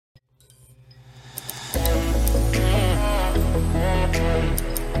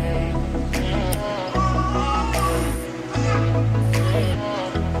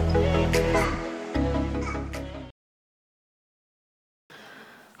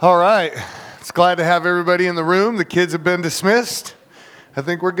All right. It's glad to have everybody in the room. The kids have been dismissed. I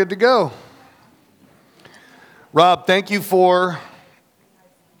think we're good to go. Rob, thank you for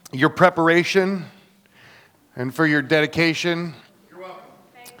your preparation and for your dedication. You're welcome.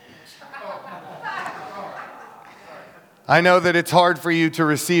 I know that it's hard for you to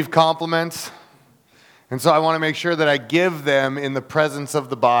receive compliments, and so I want to make sure that I give them in the presence of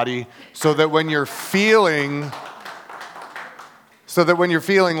the body so that when you're feeling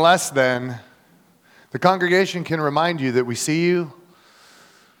less than, the congregation can remind you that we see you,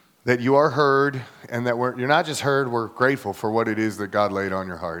 that you are heard, and that you're not just heard, we're grateful for what it is that God laid on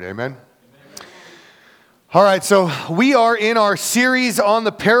your heart. Amen? All right, so we are in our series on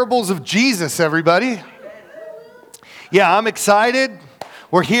the parables of Jesus, everybody. Yeah, I'm excited.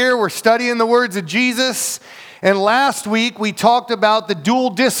 We're here, we're studying the words of Jesus. And last week we talked about the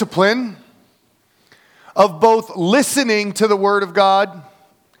dual discipline of both listening to the Word of God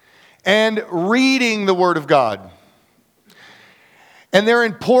and reading the Word of God. And they're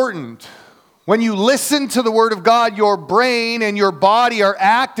important. When you listen to the Word of God, your brain and your body are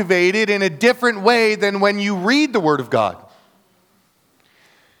activated in a different way than when you read the Word of God.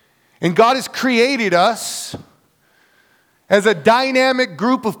 And God has created us as a dynamic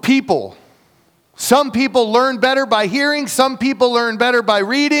group of people. Some people learn better by hearing, some people learn better by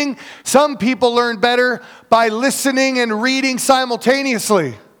reading, some people learn better by listening and reading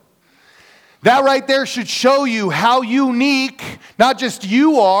simultaneously. That right there should show you how unique, not just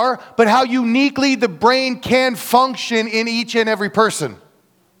you are, but how uniquely the brain can function in each and every person.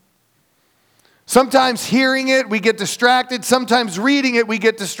 Sometimes hearing it, we get distracted. Sometimes reading it, we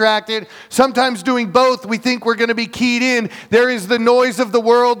get distracted. Sometimes doing both, we think we're going to be keyed in. There is the noise of the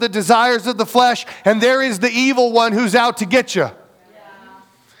world, the desires of the flesh, and there is the evil one who's out to get you.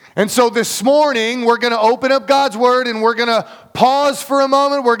 And so this morning, we're going to open up God's Word and we're going to pause for a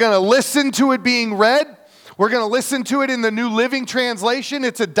moment. We're going to listen to it being read. We're going to listen to it in the New Living Translation.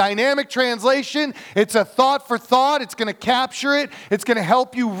 It's a dynamic translation. It's a thought for thought. It's going to capture it. It's going to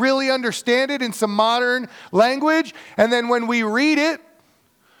help you really understand it in some modern language. And then when we read it,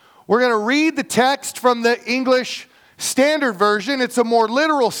 we're going to read the text from the English Standard Version. It's a more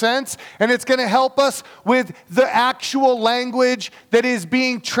literal sense, and it's going to help us with the actual language that is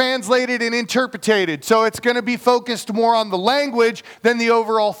being translated and interpreted. So it's going to be focused more on the language than the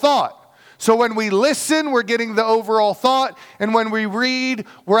overall thought. So when we listen, we're getting the overall thought, and when we read,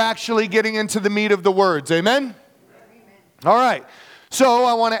 we're actually getting into the meat of the words. Amen? All right. So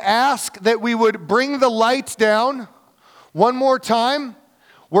I want to ask that we would bring the lights down one more time.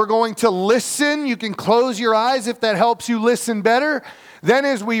 We're going to listen. You can close your eyes if that helps you listen better. Then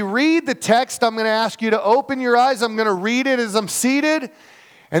as we read the text, I'm going to ask you to open your eyes. I'm going to read it as I'm seated.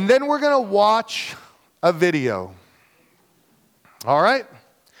 And then we're going to watch a video. All right?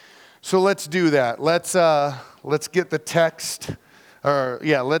 So let's do that. Let's get the text,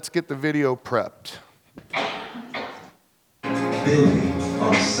 let's get the video prepped. Building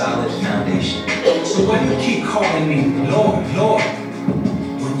on a solid foundation. So why do you keep calling me Lord, Lord,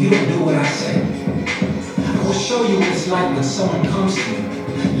 when you don't do what I say? I will show you what it's like when someone comes to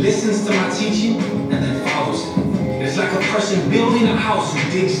me, listens to my teaching, and then follows it. It's like a person building a house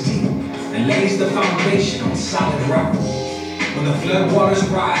who digs deep and lays the foundation on solid rock. When the flood waters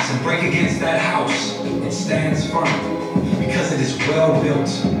rise and break against that house, it stands firm because it is well built.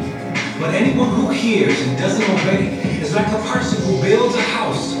 But anyone who hears and doesn't obey is like a person who builds a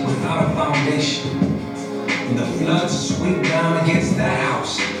house without a foundation. When the floods sweep down against that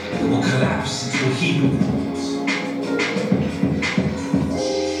house, it will collapse into a heap of ruins.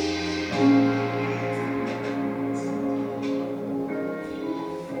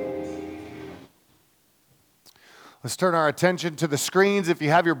 Let's turn our attention to the screens. If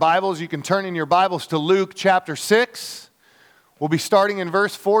you have your Bibles, you can turn in your Bibles to Luke chapter 6. We'll be starting in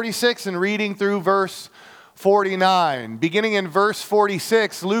verse 46 and reading through verse 49. Beginning in verse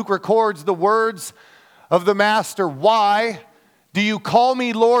 46, Luke records the words of the Master. Why do you call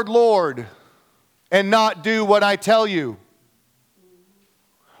me Lord, Lord, and not do what I tell you?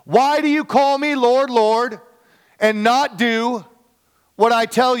 Why do you call me Lord, Lord, and not do what I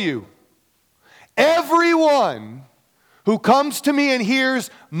tell you? Everyone who comes to me and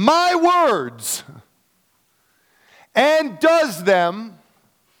hears my words and does them,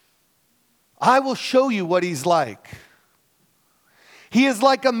 I will show you what he's like. He is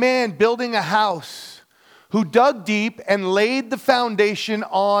like a man building a house who dug deep and laid the foundation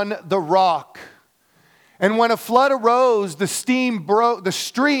on the rock. And when a flood arose, the stream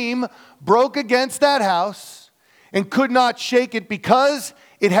broke against that house and could not shake it because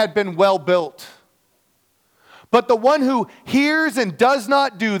it had been well built. But the one who hears and does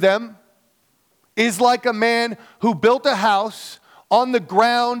not do them is like a man who built a house on the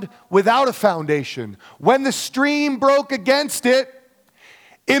ground without a foundation. When the stream broke against it,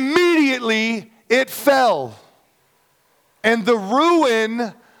 immediately it fell. And the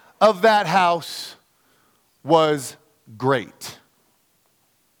ruin of that house was great.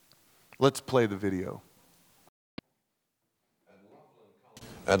 Let's play the video.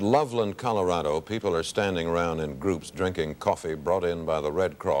 At Loveland, Colorado, people are standing around in groups drinking coffee brought in by the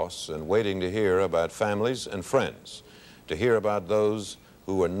Red Cross and waiting to hear about families and friends, to hear about those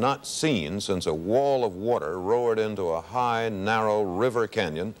who were not seen since a wall of water roared into a high, narrow river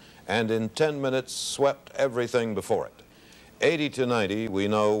canyon and in 10 minutes swept everything before it. 80 to 90, we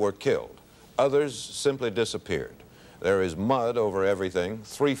know, were killed. Others simply disappeared. There is mud over everything,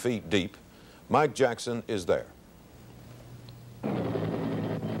 3 feet deep. Mike Jackson is there.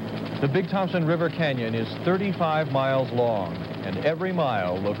 The Big Thompson River Canyon is 35 miles long, and every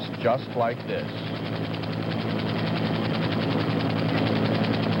mile looks just like this.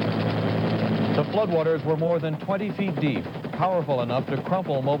 The floodwaters were more than 20 feet deep, powerful enough to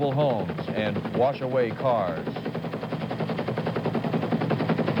crumple mobile homes and wash away cars.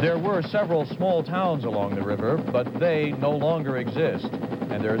 There were several small towns along the river, but they no longer exist,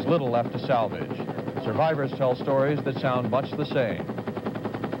 and there's little left to salvage. Survivors tell stories that sound much the same.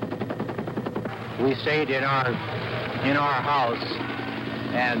 We stayed in our house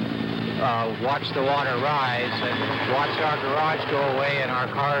and watched the water rise and watched our garage go away and our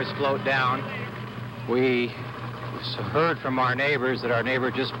cars float down. We heard from our neighbors that our neighbor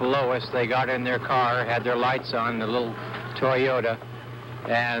just below us, they got in their car, had their lights on, the little Toyota,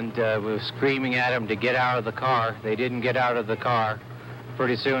 and we were screaming at them to get out of the car. They didn't get out of the car.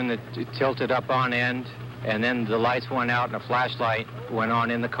 Pretty soon it tilted up on end, and then the lights went out and a flashlight went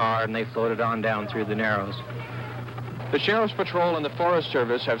on in the car and they floated on down through the Narrows. The Sheriff's Patrol and the Forest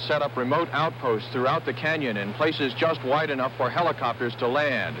Service have set up remote outposts throughout the canyon in places just wide enough for helicopters to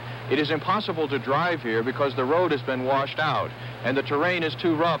land. It is impossible to drive here because the road has been washed out and the terrain is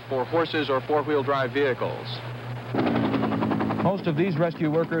too rough for horses or four-wheel drive vehicles. Most of these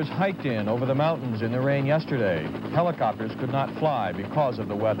rescue workers hiked in over the mountains in the rain yesterday. Helicopters could not fly because of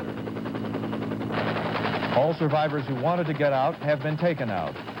the weather. All survivors who wanted to get out have been taken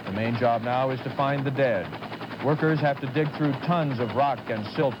out. The main job now is to find the dead. Workers have to dig through tons of rock and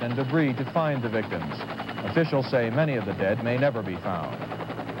silt and debris to find the victims. Officials say many of the dead may never be found.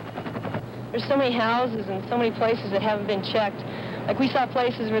 There's so many houses and so many places that haven't been checked. Like we saw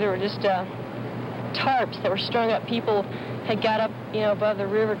places where there were just tarps that were strung up. People had got up, above the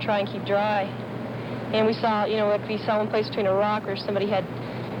river to try and keep dry. And we saw, like we saw one place between a rock where somebody had,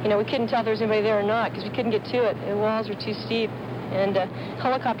 we couldn't tell if there was anybody there or not because we couldn't get to it. The walls were too steep, and a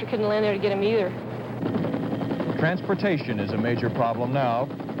helicopter couldn't land there to get them either. Transportation is a major problem now.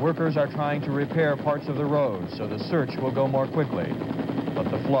 Workers are trying to repair parts of the road so the search will go more quickly.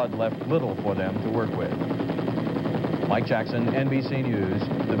 But the flood left little for them to work with. Mike Jackson, NBC News,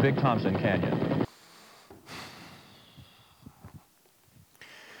 the Big Thompson Canyon.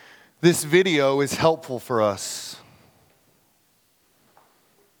 This video is helpful for us.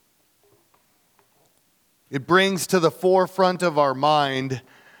 It brings to the forefront of our mind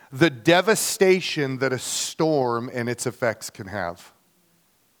the devastation that a storm and its effects can have.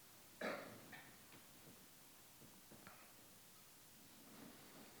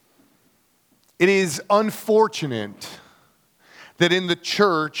 It is unfortunate that in the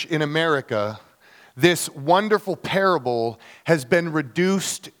church in America, this wonderful parable has been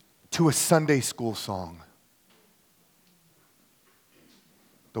reduced to a Sunday school song.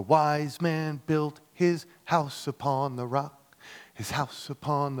 The wise man built his house upon the rock. His house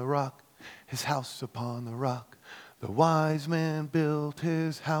upon the rock, his house upon the rock. The wise man built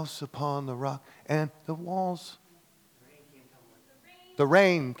his house upon the rock, and the walls, the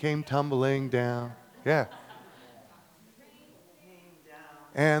rain came tumbling down. Yeah.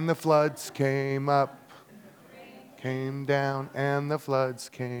 And the floods came up, came down, and the floods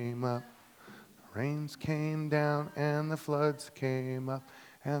came up. The rains came down, and the floods came up,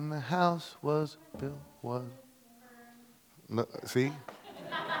 and the house was built, No, see?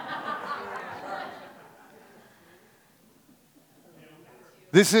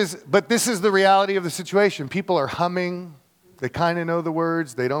 This is the reality of the situation. People are humming. They kind of know the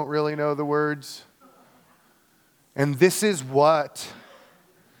words. They don't really know the words. And this is what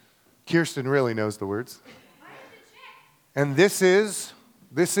Kirsten really knows the words. And this is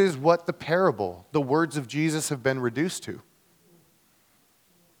This is what the parable, the words of Jesus have been reduced to.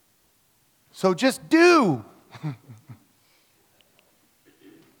 So just do.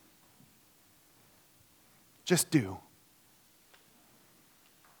 Just do.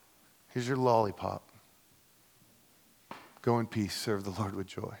 Here's your lollipop. Go in peace, serve the Lord with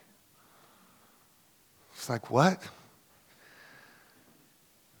joy. It's like, what?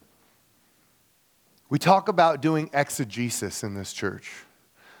 We talk about doing exegesis in this church.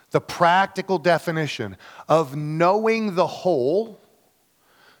 The practical definition of knowing the whole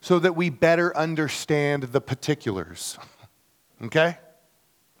so that we better understand the particulars. Okay?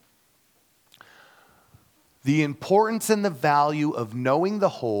 The importance and the value of knowing the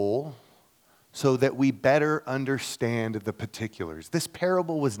whole so that we better understand the particulars. This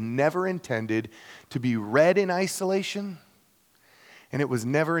parable was never intended to be read in isolation, and it was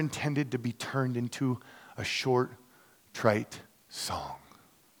never intended to be turned into a short, trite song.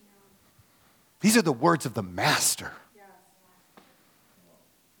 These are the words of the Master.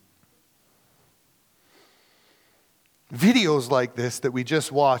 Videos like this that we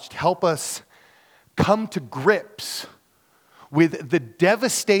just watched help us come to grips with the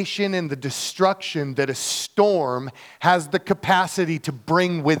devastation and the destruction that a storm has the capacity to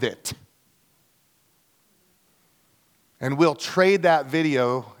bring with it. And we'll trade that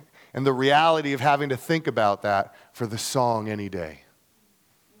video and the reality of having to think about that for the song any day.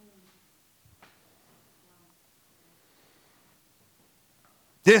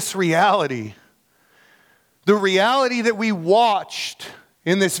 This reality, the reality that we watched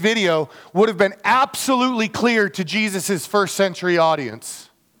in this video, would have been absolutely clear to Jesus' first century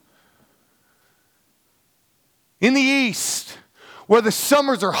audience. In the East, where the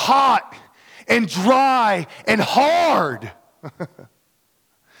summers are hot and dry and hard.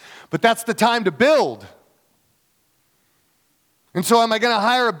 But that's the time to build. And so am I going to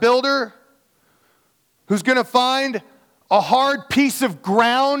hire a builder who's going to find a hard piece of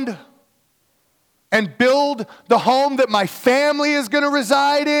ground and build the home that my family is going to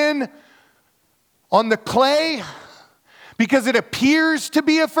reside in on the clay because it appears to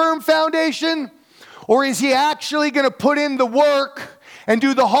be a firm foundation? Or is he actually going to put in the work and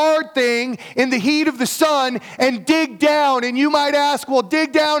do the hard thing in the heat of the sun and dig down? And you might ask, well,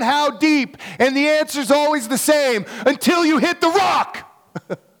 dig down how deep? And the answer is always the same: until you hit the rock.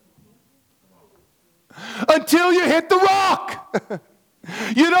 Until you hit the rock.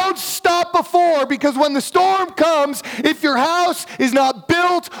 You don't stop before, because when the storm comes, if your house is not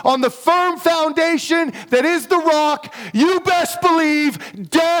built on the firm foundation that is the rock, you best believe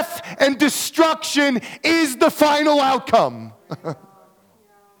death and destruction is the final outcome.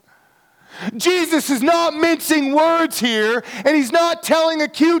 Jesus is not mincing words here, and he's not telling a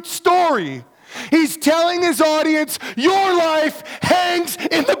cute story. He's telling his audience, your life hangs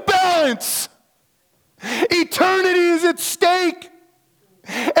in the balance. Eternity is at stake.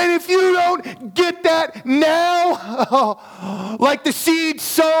 And if you don't get that now, like the seed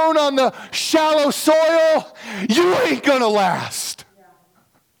sown on the shallow soil, you ain't gonna last.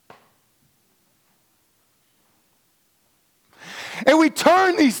 And we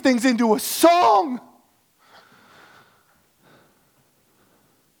turn these things into a song.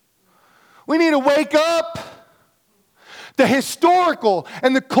 We need to wake up. The historical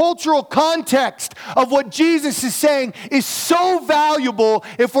and the cultural context of what Jesus is saying is so valuable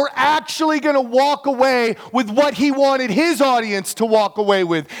if we're actually going to walk away with what he wanted his audience to walk away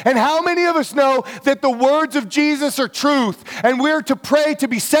with. And how many of us know that the words of Jesus are truth, and we're to pray to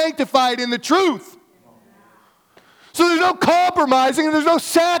be sanctified in the truth? So there's no compromising and there's no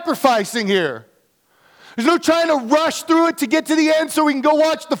sacrificing here. There's no trying to rush through it to get to the end so we can go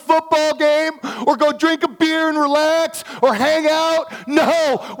watch the football game or go drink a beer and relax or hang out.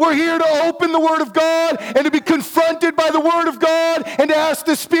 No, we're here to open the Word of God and to be confronted by the Word of God and to ask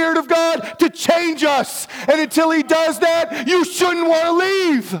the Spirit of God to change us. And until he does that, you shouldn't want to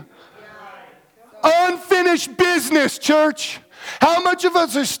leave. Unfinished business, church. How much of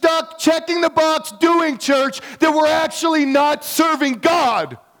us are stuck checking the box doing church that we're actually not serving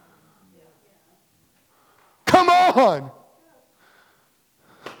God? Come on.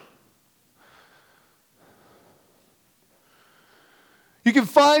 You can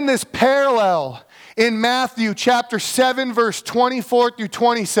find this parallel in Matthew chapter 7, verse 24 through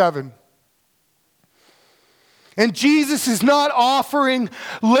 27. And Jesus is not offering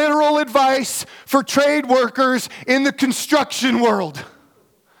literal advice for trade workers in the construction world.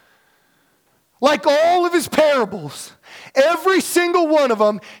 Like all of his parables, every single one of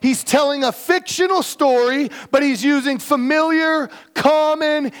them, he's telling a fictional story, but he's using familiar,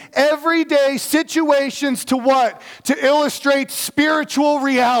 common, everyday situations to what? To illustrate spiritual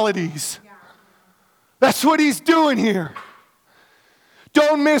realities. That's what he's doing here.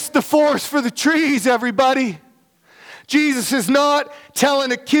 Don't miss the forest for the trees, everybody. Jesus is not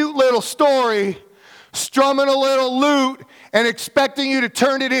telling a cute little story, strumming a little lute, and expecting you to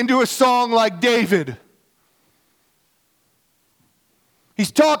turn it into a song like David.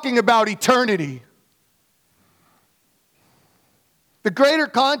 He's talking about eternity. The greater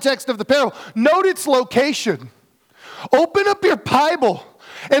context of the parable. Note its location. Open up your Bible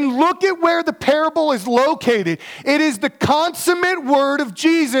and look at where the parable is located. It is the consummate word of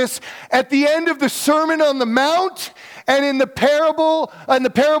Jesus at the end of the Sermon on the Mount. And the parable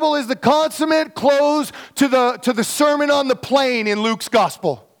is the consummate close to the Sermon on the Plain in Luke's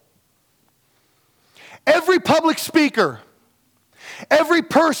gospel. Every public speaker, every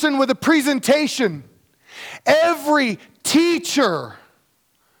person with a presentation, every teacher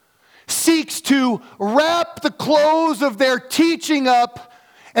seeks to wrap the close of their teaching up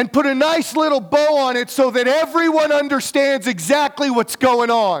and put a nice little bow on it so that everyone understands exactly what's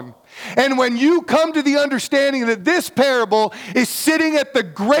going on. And when you come to the understanding that this parable is sitting at the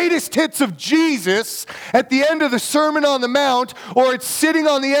greatest hits of Jesus at the end of the Sermon on the Mount, or it's sitting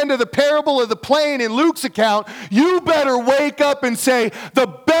on the end of the parable of the plain in Luke's account, you better wake up and say, the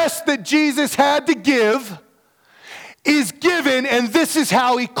best that Jesus had to give is given, and this is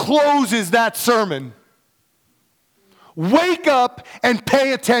how he closes that sermon. Wake up and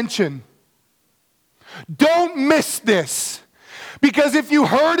pay attention. Don't miss this. Because if you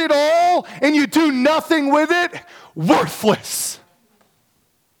heard it all and you do nothing with it, worthless.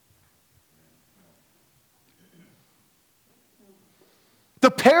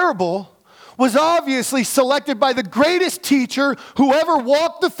 The parable was obviously selected by the greatest teacher who ever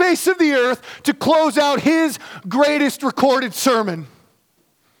walked the face of the earth to close out his greatest recorded sermon.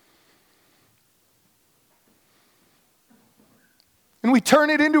 And we turn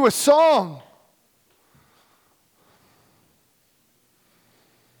it into a song.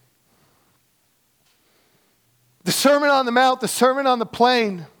 The Sermon on the Mount, the Sermon on the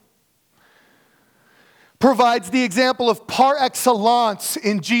Plain, provides the example of par excellence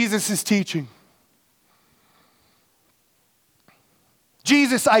in Jesus' teaching.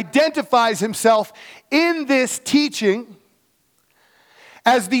 Jesus identifies himself in this teaching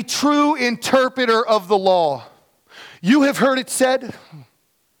as the true interpreter of the law. You have heard it said,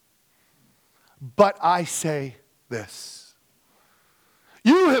 but I say this.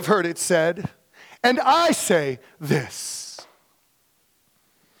 You have heard it said, and I say this.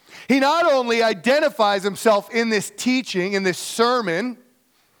 He not only identifies himself in this teaching, in this sermon,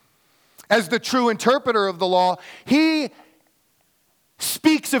 as the true interpreter of the law, he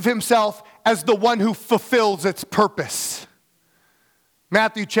speaks of himself as the one who fulfills its purpose.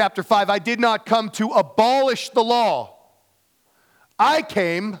 Matthew chapter 5, I did not come to abolish the law. I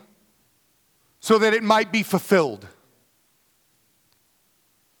came so that it might be fulfilled.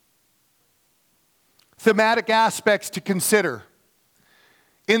 Thematic aspects to consider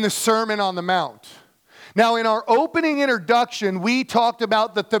in the Sermon on the Mount. Now, in our opening introduction, we talked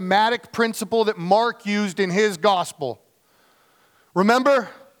about the thematic principle that Mark used in his gospel. Remember?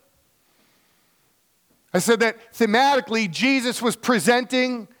 I said that thematically, Jesus was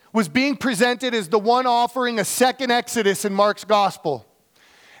being presented as the one offering a second Exodus in Mark's gospel.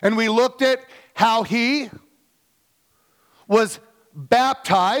 And we looked at how he was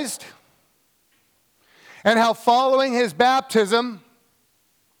baptized, and how following his baptism,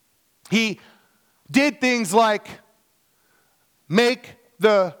 he did things like make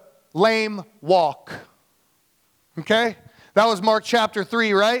the lame walk. Okay? That was Mark chapter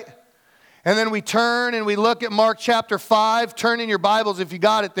 3, right? And then we turn and we look at Mark chapter 5. Turn in your Bibles if you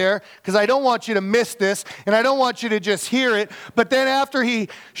got it there, because I don't want you to miss this, and I don't want you to just hear it. But then after he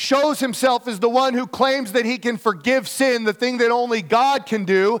shows himself as the one who claims that he can forgive sin, the thing that only God can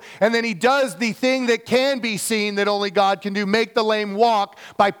do, and then he does the thing that can be seen that only God can do, make the lame walk,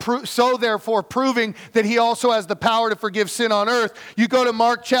 so therefore proving that he also has the power to forgive sin on earth. You go to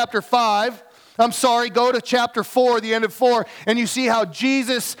Mark chapter 5. Go to chapter 4, the end of 4, and you see how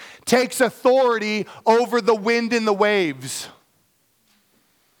Jesus takes authority over the wind and the waves.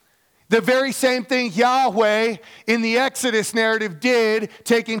 The very same thing Yahweh in the Exodus narrative did,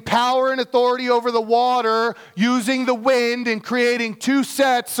 taking power and authority over the water, using the wind and creating two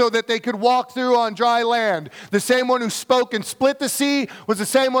sets so that they could walk through on dry land. The same one who spoke and split the sea was the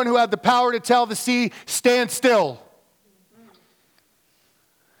same one who had the power to tell the sea, stand still.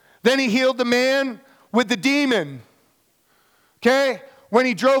 Then he healed the man with the demon. Okay? When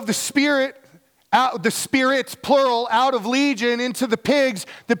he drove the spirits, plural, out of Legion into the pigs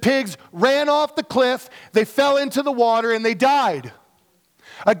ran off the cliff, they fell into the water, and they died.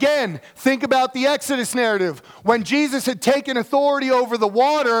 Again, think about the Exodus narrative. When Jesus had taken authority over the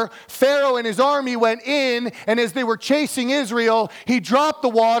water, Pharaoh and his army went in, and as they were chasing Israel, he dropped the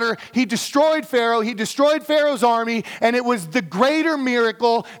water, he destroyed Pharaoh, he destroyed Pharaoh's army, and it was the greater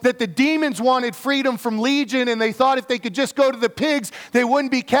miracle that the demons wanted freedom from Legion, and they thought if they could just go to the pigs, they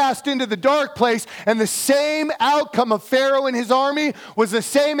wouldn't be cast into the dark place. And the same outcome of Pharaoh and his army was the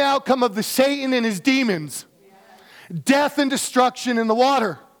same outcome of the Satan and his demons. Death and destruction in the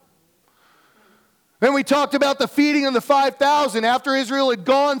water. Then we talked about the feeding of the 5,000 after Israel had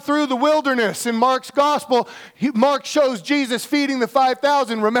gone through the wilderness. In Mark's gospel, Mark shows Jesus feeding the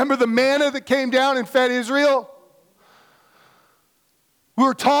 5,000. Remember the manna that came down and fed Israel? We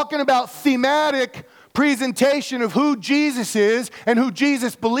were talking about thematic presentation of who Jesus is and who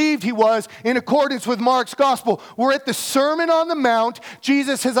Jesus believed he was in accordance with Mark's gospel. We're at the Sermon on the Mount.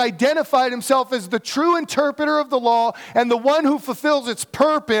 Jesus has identified himself as the true interpreter of the law and the one who fulfills its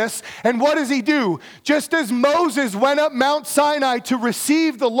purpose. And what does he do? Just as Moses went up Mount Sinai to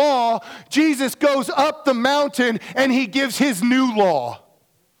receive the law, Jesus goes up the mountain and he gives his new law.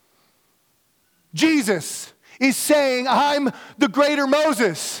 Jesus is saying, I'm the greater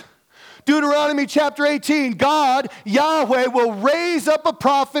Moses. Deuteronomy chapter 18, God, Yahweh, will raise up a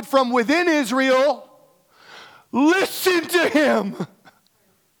prophet from within Israel. Listen to him.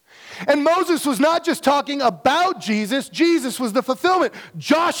 And Moses was not just talking about Jesus. Jesus was the fulfillment.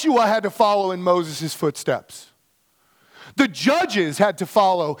 Joshua had to follow in Moses' footsteps. The judges had to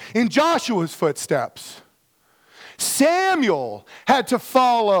follow in Joshua's footsteps. Samuel had to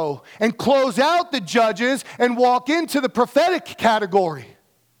follow and close out the judges and walk into the prophetic category.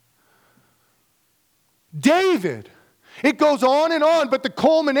 David. It goes on, but the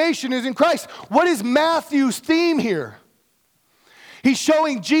culmination is in Christ. What is Matthew's theme here? He's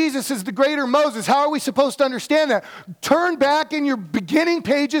showing Jesus as the greater Moses. How are we supposed to understand that? Turn back in your beginning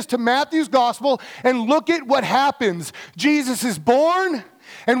pages to Matthew's gospel and look at what happens. Jesus is born,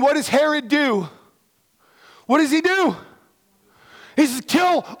 and what does Herod do? What does he do? He says,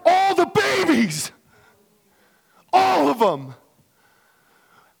 kill all the babies. All of them.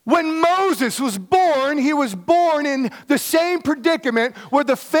 When Moses was born, he was born in the same predicament where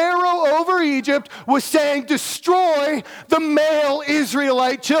the Pharaoh over Egypt was saying, destroy the male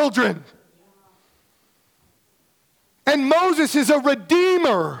Israelite children. And Moses is a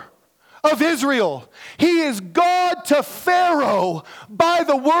redeemer of Israel. He is God to Pharaoh by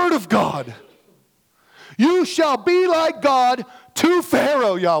the word of God. You shall be like God to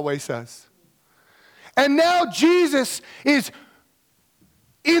Pharaoh, Yahweh says. And now Jesus is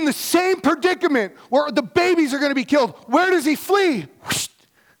in the same predicament where the babies are going to be killed. Where does he flee? He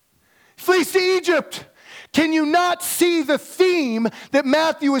flees to Egypt. Can you not see the theme that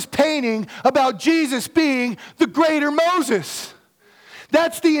Matthew is painting about Jesus being the greater Moses?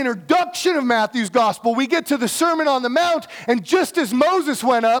 That's the introduction of Matthew's gospel. We get to the Sermon on the Mount, and just as Moses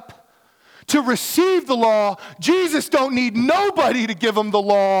went up to receive the law, Jesus don't need nobody to give him the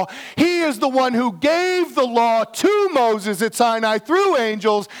law. He is the one who gave the law to Moses at Sinai through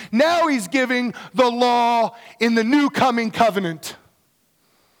angels. Now he's giving the law in the new coming covenant.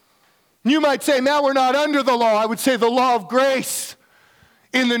 You might say, now we're not under the law. I would say the law of grace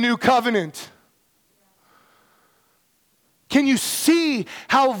in the new covenant. Can you see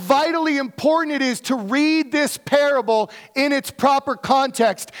how vitally important it is to read this parable in its proper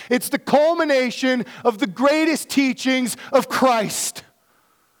context? It's the culmination of the greatest teachings of Christ.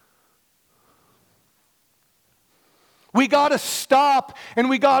 We got to stop and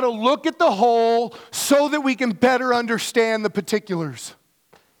we got to look at the whole so that we can better understand the particulars.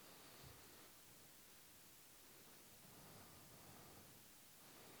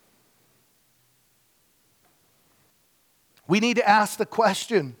 We need to ask the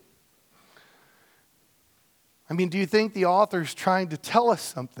question. Do you think the author's trying to tell us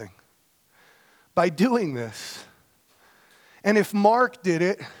something by doing this? And if Mark did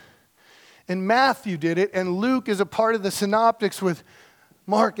it, and Matthew did it, and Luke is a part of the synoptics with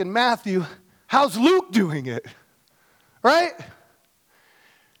Mark and Matthew, how's Luke doing it? Right?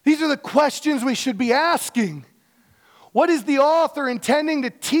 These are the questions we should be asking. What is the author intending to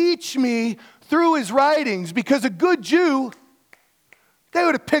teach me through his writings? Because a good Jew, they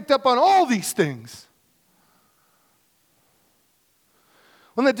would have picked up on all these things.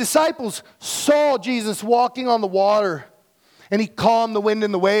 When the disciples saw Jesus walking on the water and he calmed the wind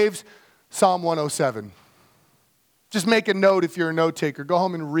and the waves, Psalm 107. Just make a note if you're a note taker. Go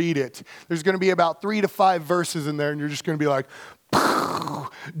home and read it. There's going to be about 3 to 5 verses in there, and you're just going to be like,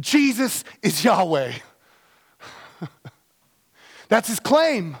 Jesus is Yahweh. That's his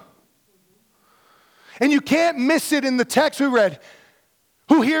claim. And you can't miss it in the text we read.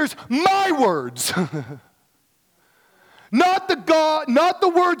 Who hears my words? Not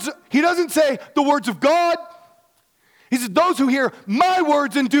the words, he doesn't say the words of God. He says, those who hear my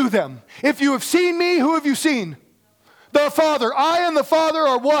words and do them. If you have seen me, who have you seen? The Father. I and the Father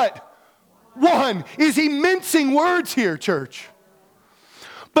are what? One. Is he mincing words here, church?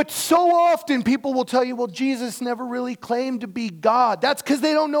 But so often people will tell you, well, Jesus never really claimed to be God. That's because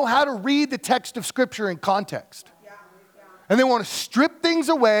they don't know how to read the text of Scripture in context. And they want to strip things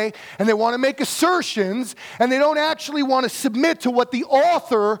away, and they want to make assertions, and they don't actually want to submit to what the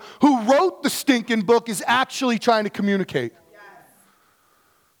author who wrote the stinking book is actually trying to communicate.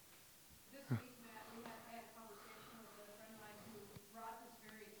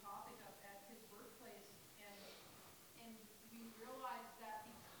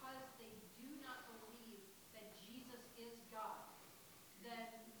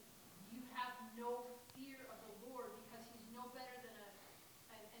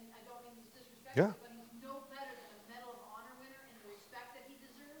 Yeah. But he's no better than a Medal of Honor winner in the respect that he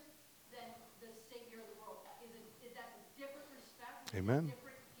deserves than the Savior of the world. That's a different respect, Amen. A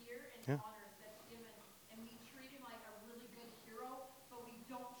different fear and honor that's given. And we treat him like a really good hero, but we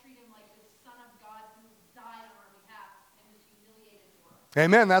don't treat him like the Son of God who died on our behalf and was humiliated for us.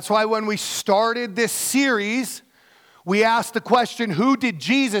 Amen. That's why when we started this series, we asked the question, who did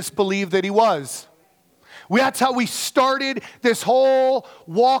Jesus believe that he was? That's how we started this whole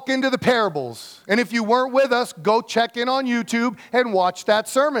walk into the parables. And if you weren't with us, go check in on YouTube and watch that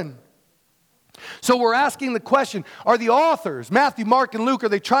sermon. So we're asking the question, are the authors, Matthew, Mark, and Luke, are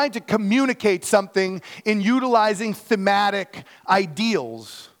they trying to communicate something in utilizing thematic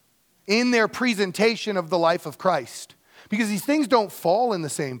ideals in their presentation of the life of Christ? Because these things don't fall in the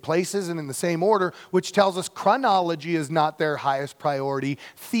same places and in the same order, which tells us chronology is not their highest priority.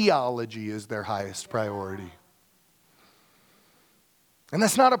 Theology is their highest priority. And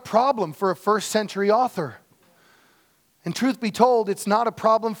that's not a problem for a first century author. And truth be told, it's not a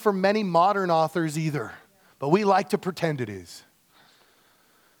problem for many modern authors either. But we like to pretend it is.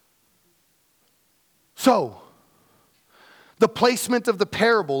 So, the placement of the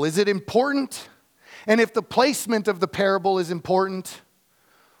parable, is it important? And if the placement of the parable is important,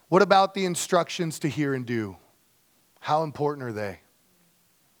 what about the instructions to hear and do? How important are they?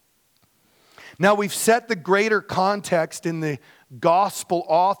 Now, we've set the greater context in the gospel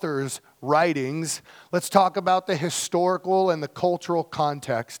authors' writings. Let's talk about the historical and the cultural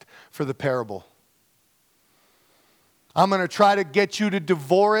context for the parable. I'm going to try to get you to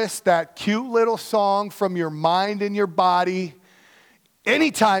divorce that cute little song from your mind and your body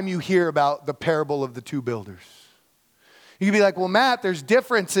anytime you hear about the parable of the two builders. You can be like, well, Matt, there's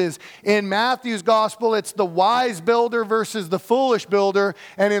differences. In Matthew's gospel, it's the wise builder versus the foolish builder.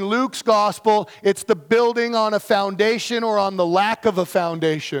 And in Luke's gospel, it's the building on a foundation or on the lack of a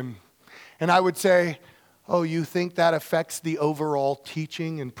foundation. And I would say, oh, you think that affects the overall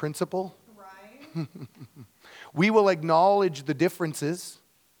teaching and principle? Right. We will acknowledge the differences.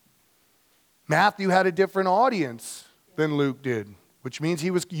 Matthew had a different audience than Luke did, which means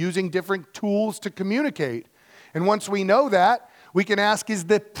he was using different tools to communicate. And once we know that, we can ask, is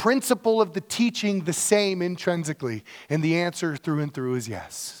the principle of the teaching the same intrinsically? And the answer through and through is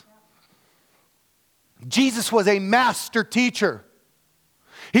yes. Jesus was a master teacher.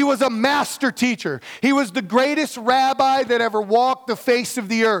 He was a master teacher. He was the greatest rabbi that ever walked the face of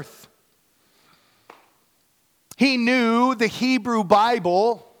the earth. He knew the Hebrew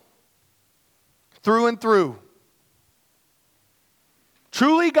Bible through and through.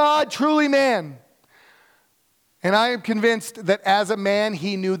 Truly God, truly man. And I am convinced that as a man,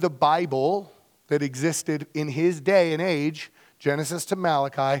 he knew the Bible that existed in his day and age, Genesis to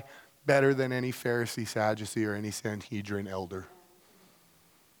Malachi, better than any Pharisee, Sadducee, or any Sanhedrin elder.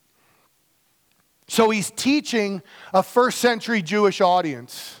 So he's teaching a first century Jewish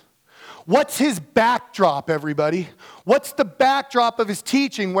audience. What's his backdrop, everybody? What's the backdrop of his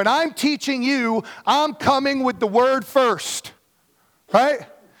teaching? When I'm teaching you, I'm coming with the word first. Right?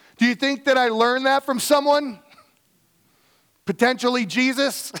 Do you think that I learned that from someone? Potentially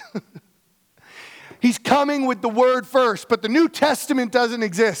Jesus? He's coming with the word first, but the New Testament doesn't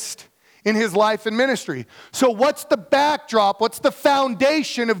exist in his life and ministry. So what's the backdrop? What's the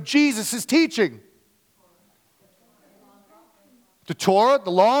foundation of Jesus' teaching? The Torah,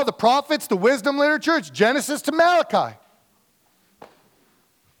 the law, the prophets, the wisdom literature, it's Genesis to Malachi.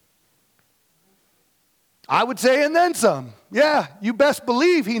 I would say, and then some. Yeah, you best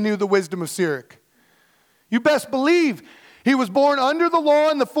believe he knew the wisdom of Sirach. You best believe he was born under the law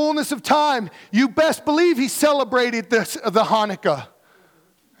in the fullness of time. You best believe he celebrated the Hanukkah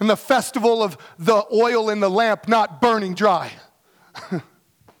and the festival of the oil in the lamp not burning dry.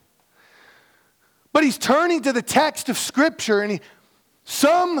 But he's turning to the text of Scripture, and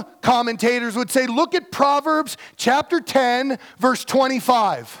some commentators would say, look at Proverbs chapter 10, verse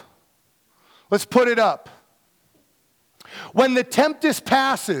 25. Let's put it up. When the tempest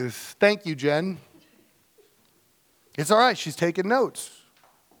passes, thank you, Jen. It's all right, she's taking notes.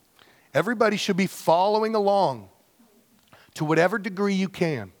 Everybody should be following along to whatever degree you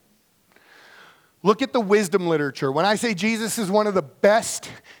can. Look at the wisdom literature. When I say Jesus is one of the best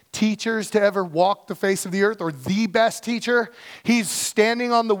teachers to ever walk the face of the earth, or the best teacher, he's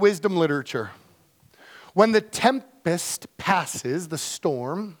standing on the wisdom literature. When the tempest passes, the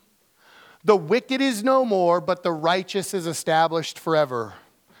storm, the wicked is no more, but the righteous is established forever.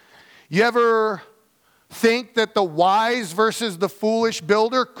 You ever think that the wise versus the foolish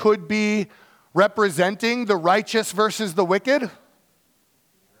builder could be representing the righteous versus the wicked?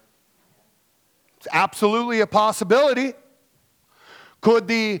 It's absolutely a possibility. Could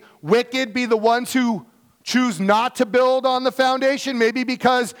the wicked be the ones who choose not to build on the foundation, maybe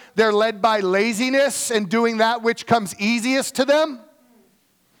because they're led by laziness and doing that which comes easiest to them?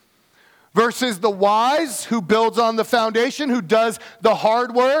 Versus the wise who builds on the foundation, who does the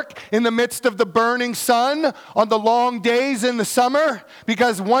hard work in the midst of the burning sun on the long days in the summer,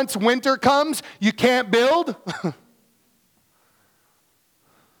 because once winter comes, you can't build.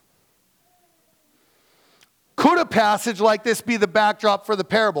 Could a passage like this be the backdrop for the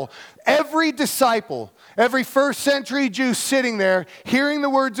parable? Every disciple, every first century Jew sitting there hearing the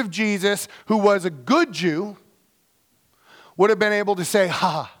words of Jesus, who was a good Jew, would have been able to say,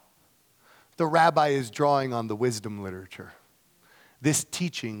 the rabbi is drawing on the wisdom literature. This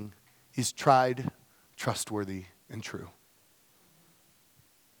teaching is tried, trustworthy, and true.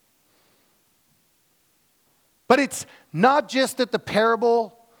 But it's not just that the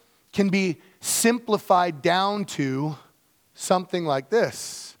parable can be simplified down to something like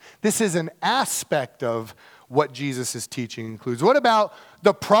this. This is an aspect of what Jesus' teaching includes. What about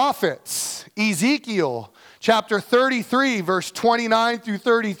the prophets? Ezekiel chapter 33, verse 29 through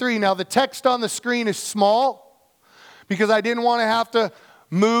 33. Now the text on the screen is small because I didn't want to have to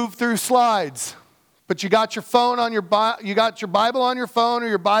move through slides. But you got your phone on you got your Bible on your phone or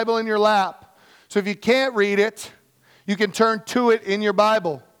your Bible in your lap. So if you can't read it, you can turn to it in your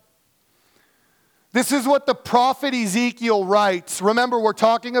Bible. This is what the prophet Ezekiel writes. Remember, we're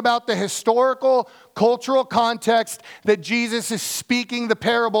talking about the historical, cultural context that Jesus is speaking the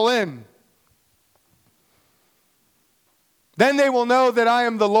parable in. Then they will know that I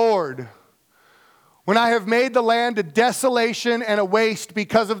am the Lord, when I have made the land a desolation and a waste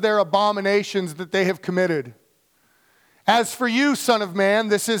because of their abominations that they have committed. As for you, son of man,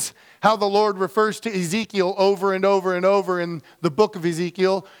 this is how the Lord refers to Ezekiel over and over and over in the book of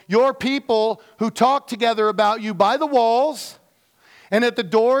Ezekiel. Your people who talk together about you by the walls and at the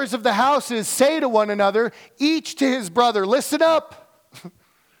doors of the houses say to one another, each to his brother, listen up,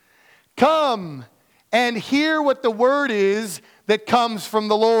 come and hear what the word is that comes from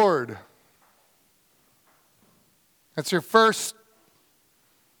the Lord. That's your first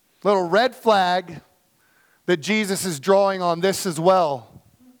little red flag that Jesus is drawing on this as well.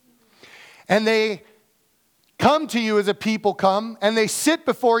 And they come to you as a people come, and they sit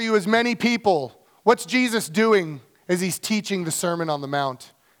before you as many people. What's Jesus doing as he's teaching the Sermon on the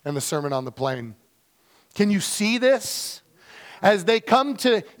Mount and the Sermon on the Plain? Can you see this? As they come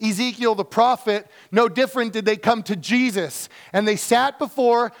to Ezekiel the prophet, no different did they come to Jesus. And they sat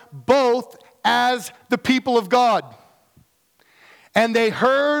before both as the people of God. And they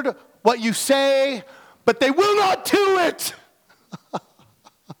heard what you say, but they will not do it.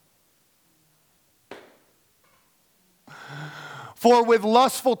 For with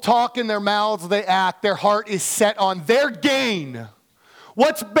lustful talk in their mouths they act. Their heart is set on their gain.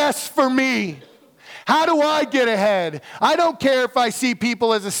 What's best for me? How do I get ahead? I don't care if I see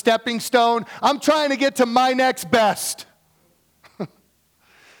people as a stepping stone. I'm trying to get to my next best.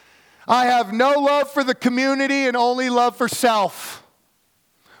 I have no love for the community and only love for self,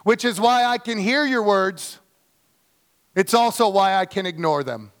 which is why I can hear your words. It's also why I can ignore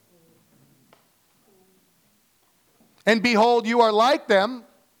them. And behold, you are like them,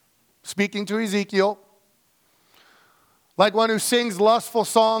 speaking to Ezekiel, like one who sings lustful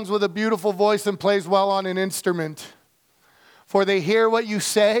songs with a beautiful voice and plays well on an instrument. For they hear what you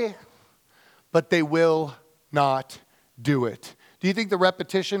say, but they will not do it. Do you think the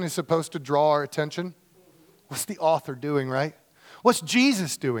repetition is supposed to draw our attention? What's the author doing, right? What's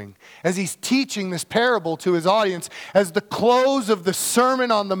Jesus doing as he's teaching this parable to his audience as the close of the Sermon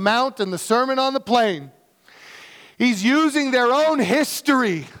on the Mount and the Sermon on the Plain? He's using their own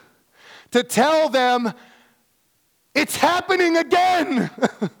history to tell them it's happening again.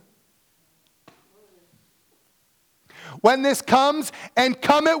 When this comes, and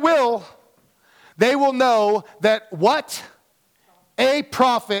come it will, they will know that what? A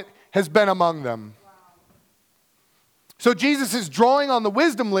prophet has been among them. So Jesus is drawing on the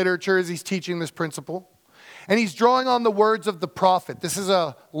wisdom literature as he's teaching this principle. And he's drawing on the words of the prophet. This is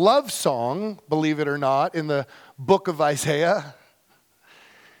a love song, believe it or not, in the book of Ezekiel.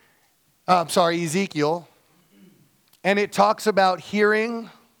 And it talks about hearing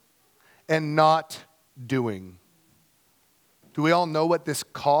and not doing. Do we all know what this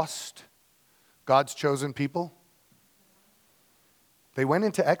cost God's chosen people? They went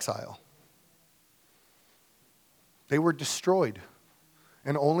into exile. They were destroyed,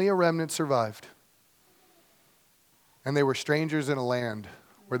 and only a remnant survived. And they were strangers in a land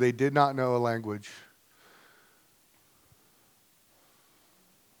where they did not know a language.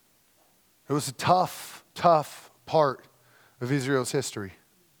 It was a tough part of Israel's history.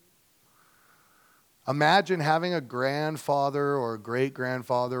 Imagine having a grandfather or a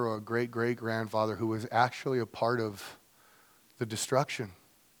great-grandfather or a great-great-grandfather who was actually a part of the destruction,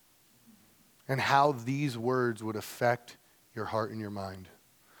 and how these words would affect your heart and your mind.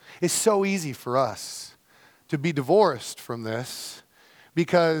 It's so easy for us to be divorced from this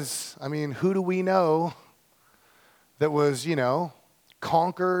because, who do we know that was,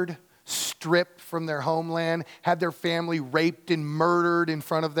 conquered, stripped from their homeland, had their family raped and murdered in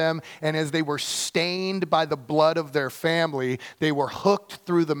front of them, and as they were stained by the blood of their family, they were hooked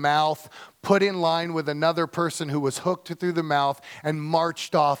through the mouth, put in line with another person who was hooked through the mouth, and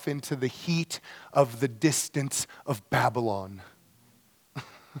marched off into the heat of the distance of Babylon.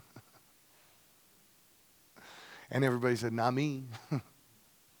 And everybody said, not me.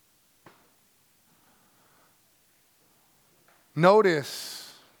 Notice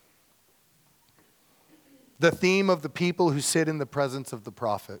the theme of the people who sit in the presence of the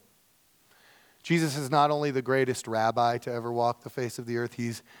prophet. Jesus is not only the greatest rabbi to ever walk the face of the earth,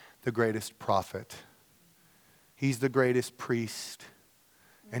 he's the greatest prophet. He's the greatest priest,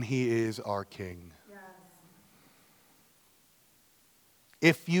 and he is our king. Yes.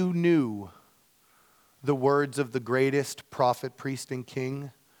 If you knew the words of the greatest prophet, priest, and king,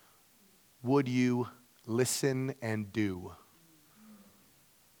 would you listen and do?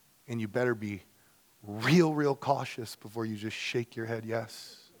 And you better be real cautious before you just shake your head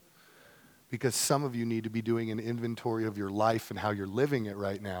yes. Because some of you need to be doing an inventory of your life and how you're living it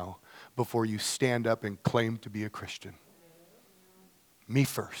right now before you stand up and claim to be a Christian. Me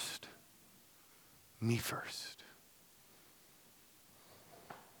first. Me first.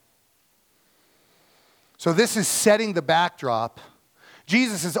 So this is setting the backdrop.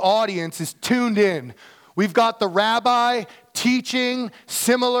 Jesus' audience is tuned in. We've got the rabbi teaching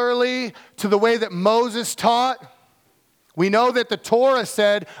similarly to the way that Moses taught. We know that the Torah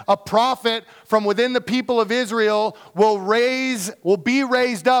said a prophet from within the people of Israel will be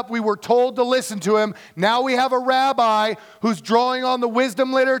raised up. We were told to listen to him. Now we have a rabbi who's drawing on the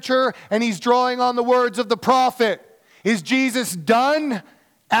wisdom literature, and he's drawing on the words of the prophet. Is Jesus done?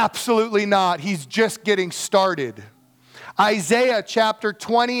 Absolutely not. He's just getting started. Isaiah chapter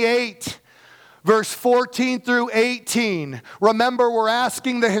 28. Verse 14 through 18. Remember, we're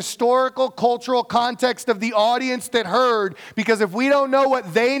asking the historical, cultural context of the audience that heard, because if we don't know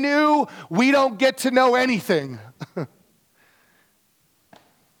what they knew, we don't get to know anything.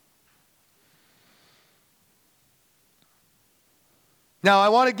 Now, I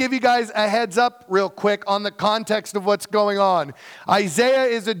want to give you guys a heads up real quick on the context of what's going on. Isaiah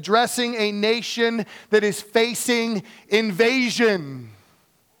is addressing a nation that is facing invasion.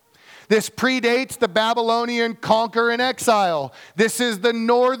 This predates the Babylonian conquer and exile. This is the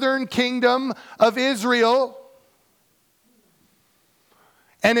northern kingdom of Israel.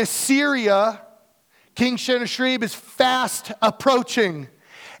 And Assyria, King Sennacherib, is fast approaching.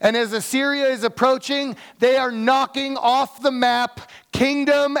 And as Assyria is approaching, they are knocking off the map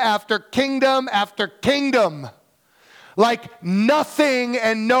kingdom after kingdom after kingdom. Like nothing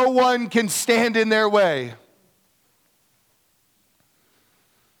and no one can stand in their way.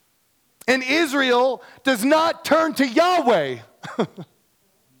 And Israel does not turn to Yahweh.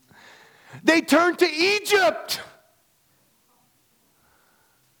 They turn to Egypt.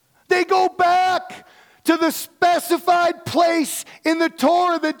 They go back to the specified place in the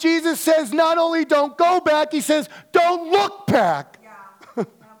Torah that Jesus says not only don't go back, he says don't look back.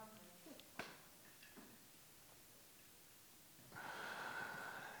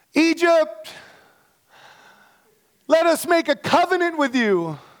 Egypt, let us make a covenant with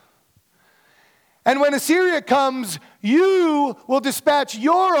you. And when Assyria comes, you will dispatch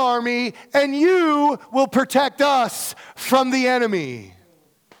your army and you will protect us from the enemy.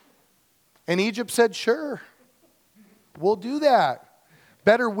 And Egypt said, sure, we'll do that.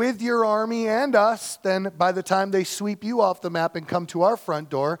 Better with your army and us than by the time they sweep you off the map and come to our front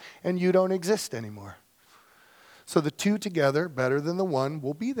door and you don't exist anymore. So the two together, better than the one,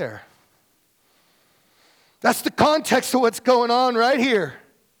 will be there. That's the context of what's going on right here.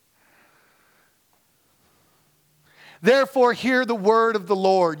 Therefore, hear the word of the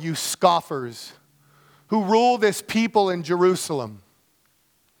Lord, you scoffers, who rule this people in Jerusalem.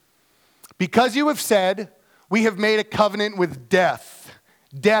 Because you have said, we have made a covenant with death,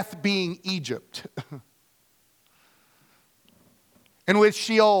 death being Egypt. And with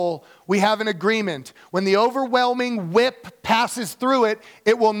Sheol, we have an agreement. When the overwhelming whip passes through it,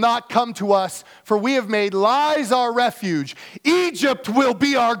 it will not come to us, for we have made lies our refuge. Egypt will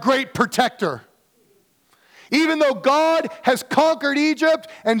be our great protector. Even though God has conquered Egypt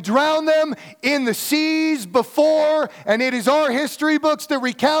and drowned them in the seas before, and it is our history books that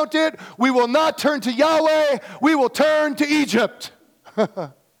recount it, we will not turn to Yahweh, we will turn to Egypt.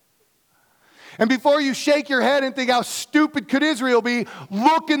 And before you shake your head and think how stupid could Israel be,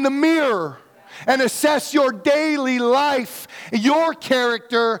 look in the mirror and assess your daily life, your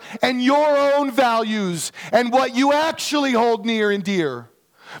character, and your own values, and what you actually hold near and dear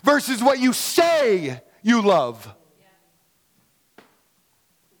versus what you say you love.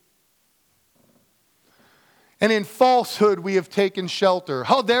 And in falsehood we have taken shelter.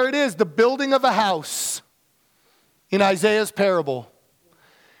 Oh, there it is, the building of a house in Isaiah's parable.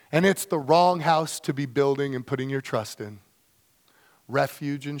 And it's the wrong house to be building and putting your trust in.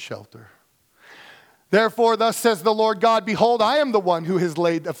 Refuge and shelter. Therefore, thus says the Lord God, behold, I am the one who has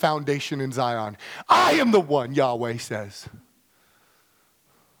laid a foundation in Zion. I am the one, Yahweh says.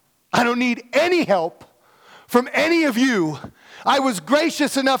 I don't need any help from any of you. I was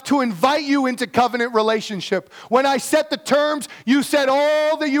gracious enough to invite you into covenant relationship. When I set the terms, you said,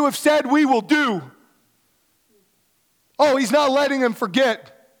 all that you have said we will do. Oh, he's not letting them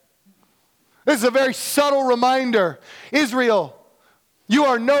forget. This is a very subtle reminder. Israel, you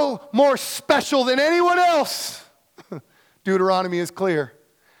are no more special than anyone else. Deuteronomy is clear.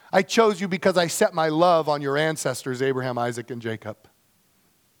 I chose you because I set my love on your ancestors, Abraham, Isaac, and Jacob.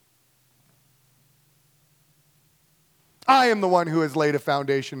 I am the one who has laid a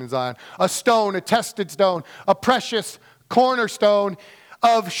foundation in Zion, a stone, a tested stone, a precious cornerstone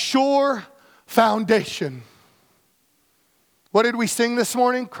of sure foundation. What did we sing this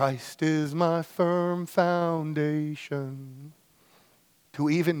morning? Christ is my firm foundation. To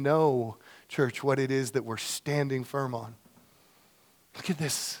even know, church, what it is that we're standing firm on. Look at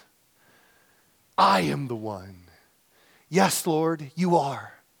this. I am the one. Yes, Lord, you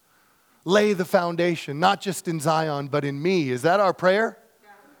are. Lay the foundation, not just in Zion, but in me. Is that our prayer?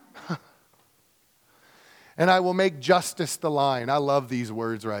 Yeah. And I will make justice the line. I love these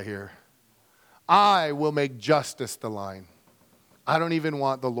words right here. I will make justice the line. I don't even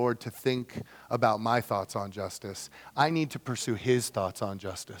want the Lord to think about my thoughts on justice. I need to pursue His thoughts on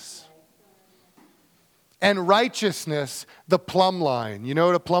justice. And righteousness, the plumb line. You know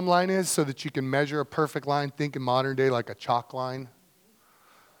what a plumb line is? So that you can measure a perfect line. Think in modern day like a chalk line.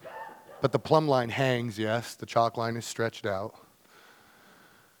 But the plumb line hangs, yes. The chalk line is stretched out.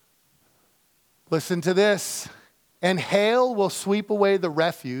 Listen to this. And hail will sweep away the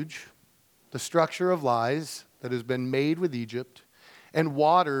refuge, the structure of lies that has been made with Egypt, and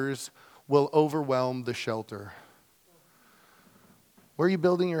waters will overwhelm the shelter. Where are you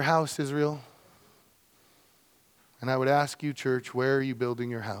building your house, Israel? And I would ask you, church, where are you building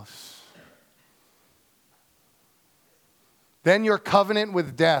your house? Then your covenant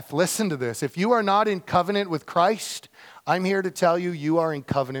with death. Listen to this. If you are not in covenant with Christ, I'm here to tell you, you are in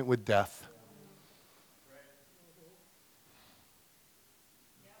covenant with death.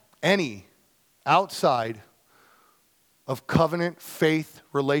 Any outside of covenant, faith,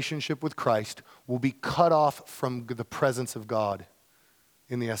 relationship with Christ will be cut off from the presence of God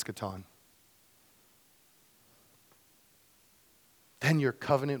in the eschaton. Then your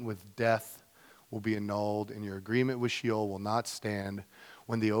covenant with death will be annulled, and your agreement with Sheol will not stand.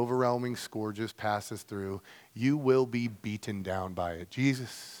 When the overwhelming scourges passes through, you will be beaten down by it.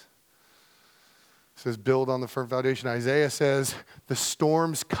 Jesus says, build on the firm foundation. Isaiah says, the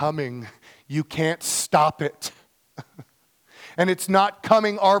storm's coming. You can't stop it. And it's not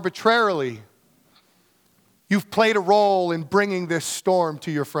coming arbitrarily. You've played a role in bringing this storm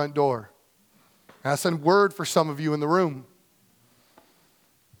to your front door. That's a word for some of you in the room.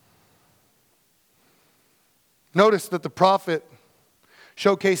 Notice that the prophet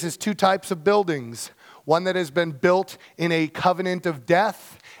showcases two types of buildings. One that has been built in a covenant of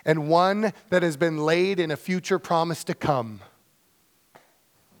death, and one that has been laid in a future promise to come.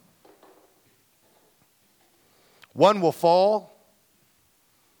 One will fall.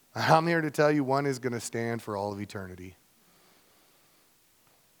 I'm here to tell you one is going to stand for all of eternity.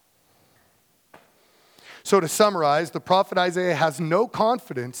 So to summarize, the prophet Isaiah has no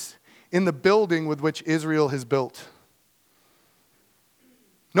confidence in the building with which Israel has built.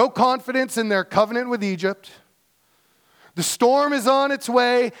 No confidence in their covenant with Egypt. The storm is on its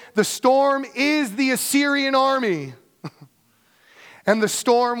way. The storm is the Assyrian army. And the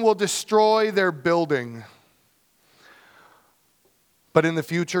storm will destroy their building. But in the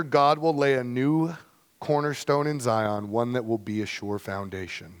future, God will lay a new cornerstone in Zion, one that will be a sure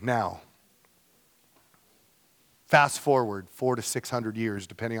foundation. Now, fast forward 400 to 600 years,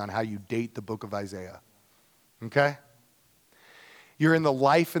 depending on how you date the book of Isaiah. Okay? You're in the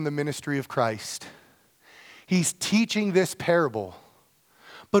life and the ministry of Christ. He's teaching this parable.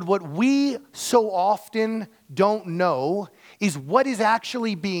 But what we so often don't know is what is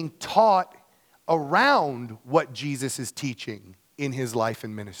actually being taught around what Jesus is teaching in his life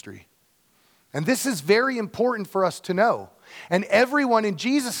and ministry. And this is very important for us to know. And everyone in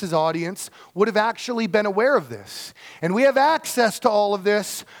Jesus' audience would have actually been aware of this. And we have access to all of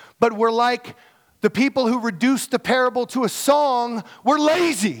this, but we're like the people who reduced the parable to a song. We're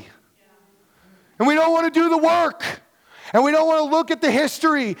lazy. And we don't want to do the work. And we don't want to look at the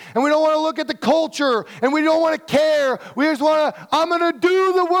history. And we don't want to look at the culture. And we don't want to care. We just want to, I'm going to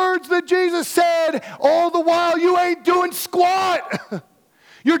do the words that Jesus said. All the while you ain't doing squat.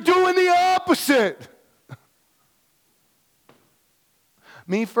 You're doing the opposite.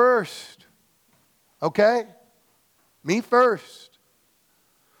 Me first. Okay? Me first.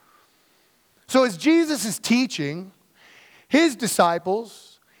 So as Jesus is teaching his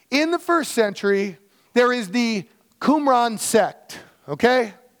disciples in the first century, there is the Qumran sect,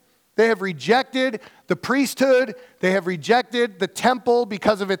 okay? They have rejected the priesthood. They have rejected the temple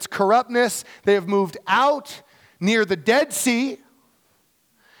because of its corruptness. They have moved out near the Dead Sea,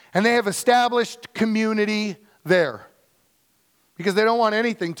 and they have established community there because they don't want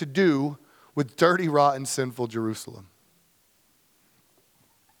anything to do with dirty, rotten, sinful Jerusalem.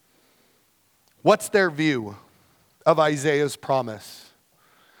 What's their view of Isaiah's promise?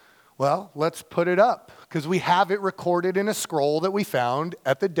 Well, let's put it up because we have it recorded in a scroll that we found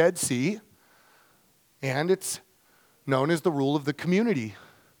at the Dead Sea, and it's known as the rule of the community.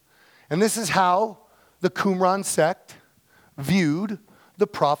 And this is how the Qumran sect viewed the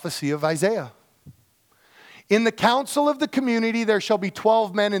prophecy of Isaiah. In the council of the community, there shall be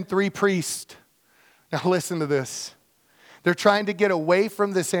 12 men and 3 priests. Now listen to this. They're trying to get away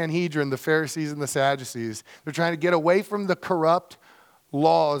from the Sanhedrin, the Pharisees and the Sadducees. They're trying to get away from the corrupt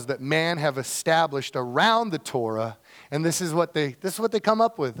laws that man have established around the Torah. And this is what they come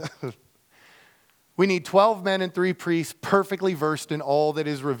up with. We need 12 men and 3 priests perfectly versed in all that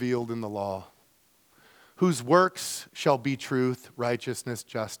is revealed in the law, whose works shall be truth, righteousness,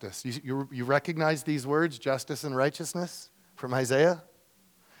 justice. You recognize these words, justice and righteousness, from Isaiah?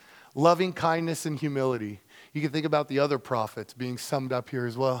 Loving kindness and humility. You can think about the other prophets being summed up here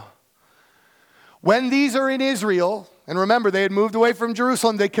as well. When these are in Israel, and remember they had moved away from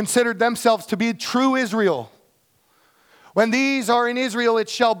Jerusalem, they considered themselves to be true Israel. When these are in Israel, it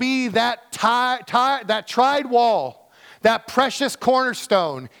shall be that tried wall, that precious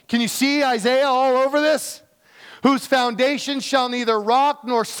cornerstone. Can you see Isaiah all over this? Whose foundation shall neither rock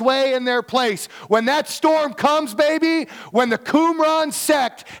nor sway in their place. When that storm comes, baby, when the Qumran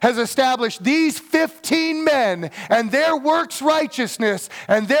sect has established these 15 men and their works righteousness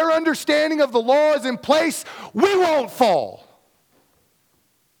and their understanding of the law is in place, we won't fall.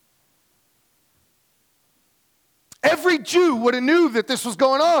 Every Jew would have knew that this was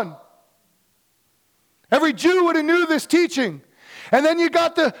going on. Every Jew would have knew this teaching. And then you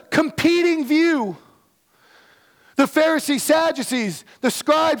got the competing view. The Pharisees, Sadducees, the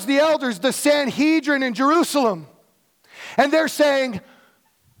scribes, the elders, the Sanhedrin in Jerusalem. And they're saying,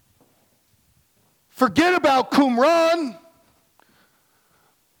 forget about Qumran.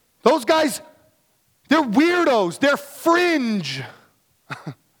 Those guys, they're weirdos. They're fringe.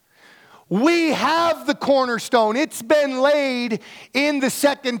 We have the cornerstone. It's been laid in the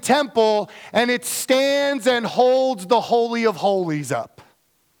second temple, and it stands and holds the Holy of Holies up.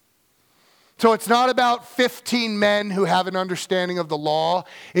 So it's not about 15 men who have an understanding of the law.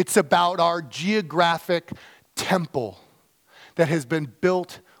 It's about our geographic temple that has been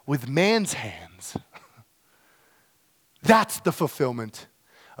built with man's hands. That's the fulfillment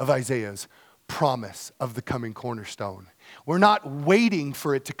of Isaiah's promise of the coming cornerstone. We're not waiting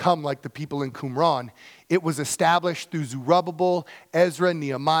for it to come like the people in Qumran. It was established through Zerubbabel, Ezra,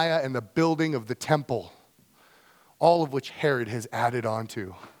 Nehemiah, and the building of the temple, all of which Herod has added on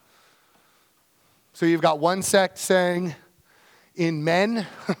to. So you've got one sect saying in men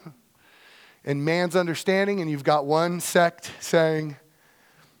and man's understanding, and you've got one sect saying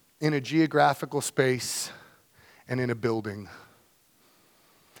in a geographical space and in a building.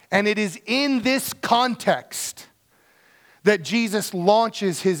 And it is in this context that Jesus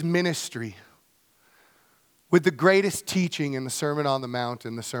launches his ministry with the greatest teaching in the Sermon on the Mount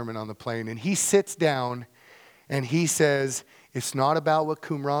and the Sermon on the Plain. And he sits down and he says, it's not about what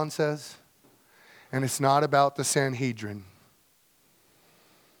Qumran says, and it's not about the Sanhedrin.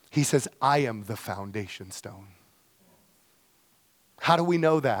 He says, I am the foundation stone. How do we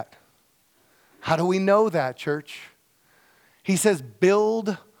know that? How do we know that, church? He says,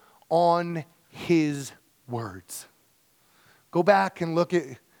 build on his words. Go back and look at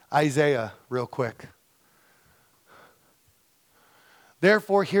Isaiah real quick.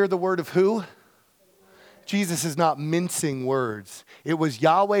 Therefore, hear the word of who? Jesus is not mincing words. It was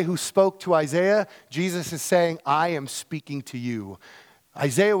Yahweh who spoke to Isaiah. Jesus is saying, I am speaking to you.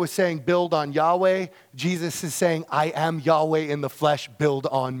 Isaiah was saying, build on Yahweh. Jesus is saying, I am Yahweh in the flesh, build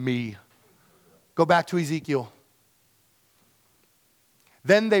on me. Go back to Ezekiel.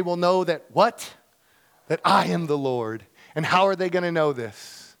 Then they will know that what? That I am the Lord. And how are they going to know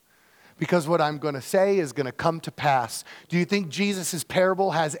this? Because what I'm going to say is going to come to pass. Do you think Jesus'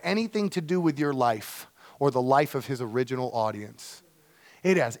 parable has anything to do with your life or the life of his original audience?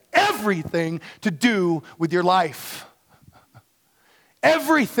 It has everything to do with your life.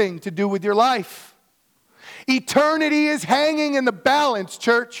 Everything to do with your life. Eternity is hanging in the balance,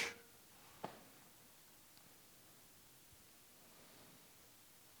 church.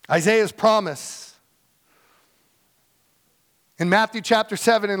 Isaiah's promise in Matthew chapter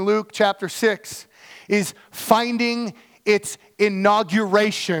 7 and Luke chapter 6 is finding its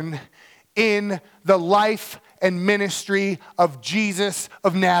inauguration in the life and ministry of Jesus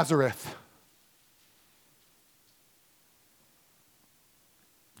of Nazareth.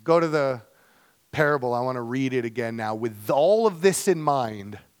 Go to the parable. I want to read it again now. With all of this in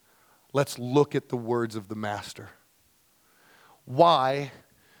mind, let's look at the words of the Master. Why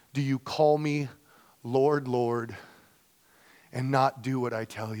do you call me Lord, Lord, and not do what I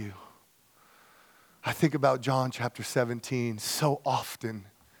tell you? I think about John chapter 17. So often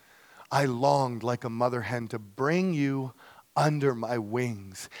I longed like a mother hen to bring you under my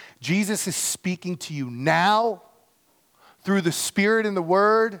wings. Jesus is speaking to you now through the Spirit and the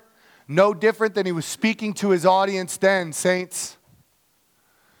Word, no different than he was speaking to his audience then, saints.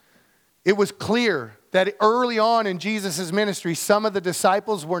 It was clear that early on in Jesus' ministry, some of the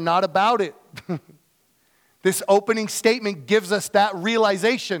disciples were not about it. This opening statement gives us that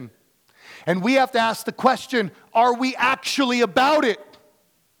realization. And we have to ask the question, are we actually about it?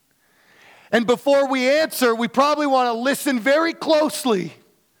 And before we answer, we probably want to listen very closely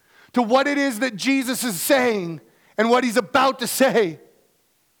to what it is that Jesus is saying and what he's about to say.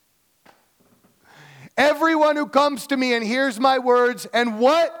 Everyone who comes to me and hears my words and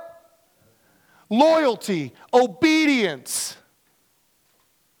what? Loyalty, obedience.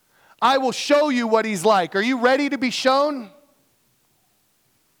 I will show you what he's like. Are you ready to be shown?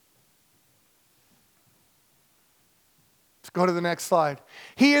 Let's go to the next slide.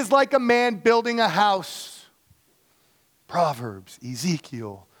 He is like a man building a house. Proverbs,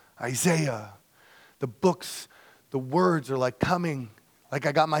 Ezekiel, Isaiah. The books, the words are like coming, like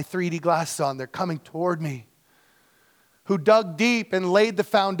I got my 3D glasses on. They're coming toward me. Who dug deep and laid the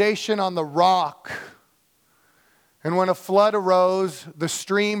foundation on the rock. And when a flood arose, the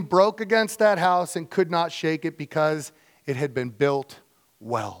stream broke against that house and could not shake it because it had been built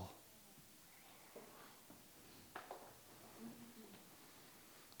well.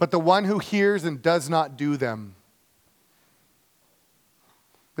 But the one who hears and does not do them.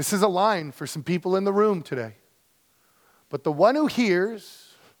 This is a line for some people in the room today. But the one who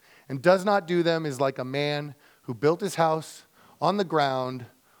hears and does not do them is like a man who built his house on the ground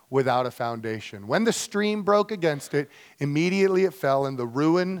without a foundation. When the stream broke against it, immediately it fell, and the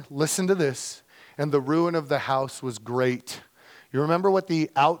ruin, listen to this, and the ruin of the house was great. You remember what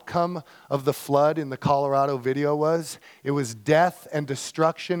the outcome of the flood in the Colorado video was? It was death and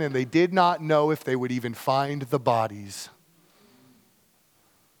destruction, and they did not know if they would even find the bodies.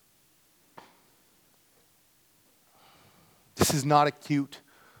 This is not a cute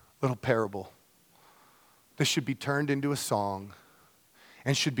little parable. This should be turned into a song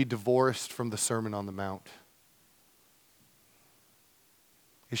and should be divorced from the Sermon on the Mount.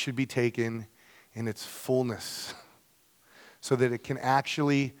 It should be taken in its fullness so that it can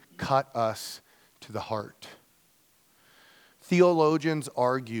actually cut us to the heart. Theologians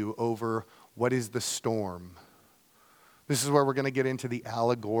argue over what is the storm. This is where we're going to get into the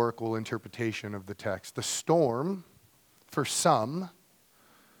allegorical interpretation of the text. The storm, for some,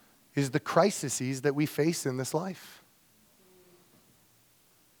 is the crises that we face in this life.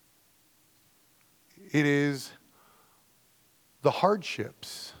 It is the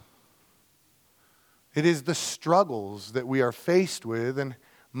hardships. It is the struggles that we are faced with and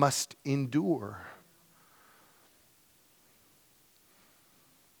must endure.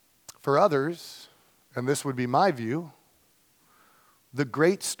 For others, and this would be my view, the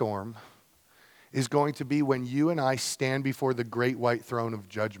great storm is going to be when you and I stand before the great white throne of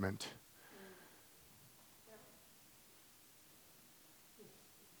judgment.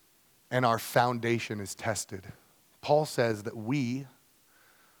 And our foundation is tested. Paul says that we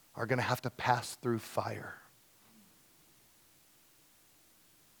are going to have to pass through fire.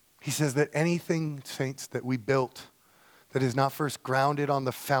 He says that anything, saints, that we built that is not first grounded on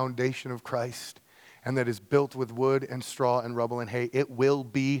the foundation of Christ and that is built with wood and straw and rubble and hay, it will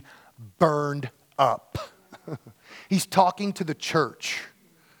be burned up. He's talking to the church.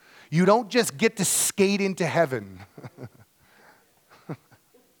 You don't just get to skate into heaven.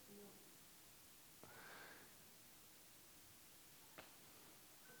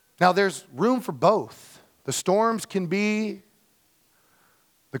 Now, there's room for both. The storms can be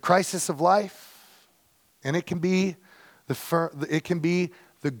the crisis of life, and it can be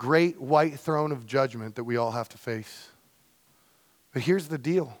the great white throne of judgment that we all have to face. But here's the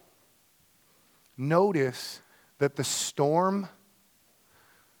deal. Notice that the storm,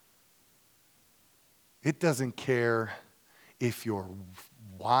 it doesn't care if you're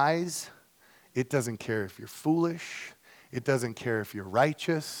wise. It doesn't care if you're foolish. It doesn't care if you're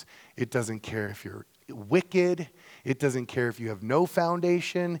righteous. It doesn't care if you're wicked. It doesn't care if you have no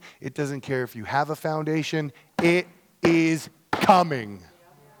foundation. It doesn't care if you have a foundation. It is coming.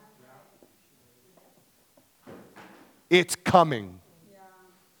 It's coming.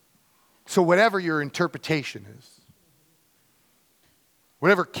 So whatever your interpretation is,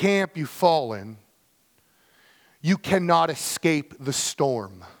 whatever camp you fall in, you cannot escape the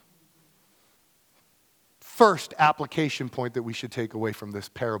storm. First application point that we should take away from this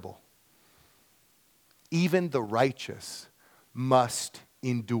parable. Even the righteous must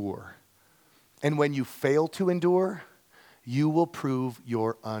endure. And when you fail to endure, you will prove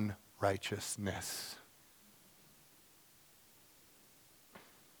your unrighteousness.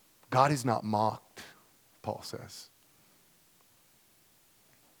 God is not mocked, Paul says.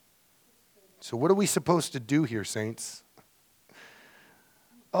 So what are we supposed to do here, saints?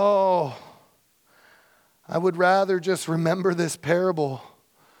 Oh, I would rather just remember this parable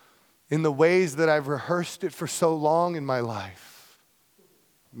in the ways that I've rehearsed it for so long in my life.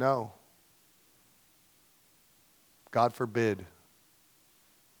 No. God forbid.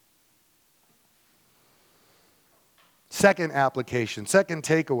 Second application, second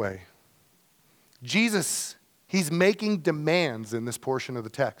takeaway. Jesus, he's making demands in this portion of the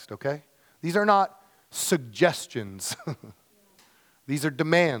text, okay? These are not suggestions. These are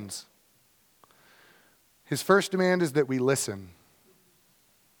demands. His first demand is that we listen.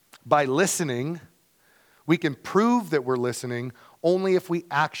 By listening, we can prove that we're listening only if we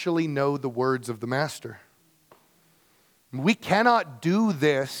actually know the words of the Master. We cannot do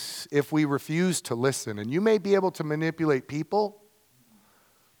this if we refuse to listen. And you may be able to manipulate people,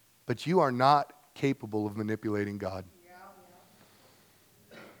 but you are not capable of manipulating God.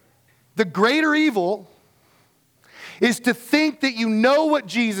 The greater evil is to think that you know what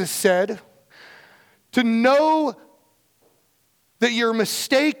Jesus said, to know that you're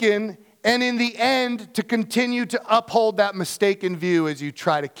mistaken, and in the end, to continue to uphold that mistaken view as you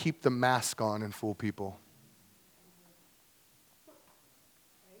try to keep the mask on and fool people.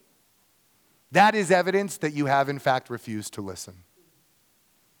 That is evidence that you have, in fact, refused to listen.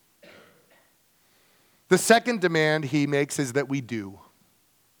 The second demand he makes is that we do.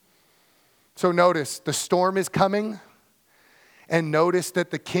 So notice, the storm is coming, and notice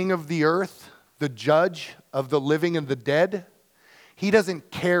that the king of the earth, the judge of the living and the dead, he doesn't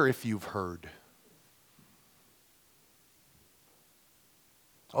care if you've heard.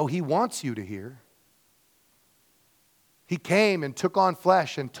 Oh, he wants you to hear. He came and took on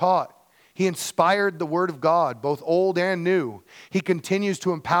flesh and taught. He inspired the word of God, both old and new. He continues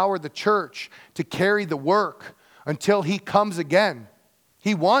to empower the church to carry the work until he comes again.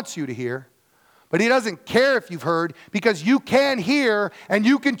 He wants you to hear, but he doesn't care if you've heard, because you can hear and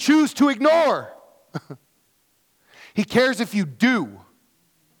you can choose to ignore. He cares if you do.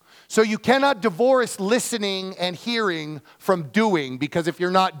 So you cannot divorce listening and hearing from doing, because if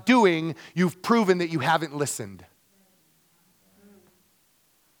you're not doing, you've proven that you haven't listened.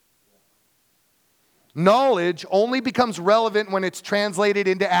 Knowledge only becomes relevant when it's translated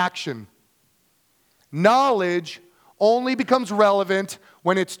into action. Knowledge only becomes relevant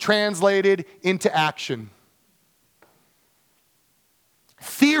when it's translated into action.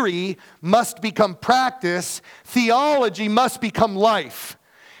 Theory must become practice. Theology must become life.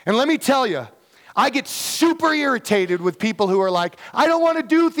 And let me tell you, I get super irritated with people who are like, I don't want to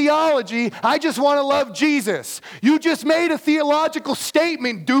do theology, I just want to love Jesus. You just made a theological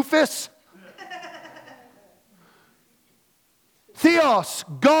statement, doofus. Theos,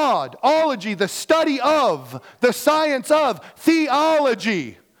 God, ology, the study of, the science of,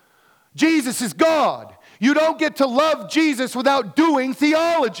 theology. Jesus is God. You don't get to love Jesus without doing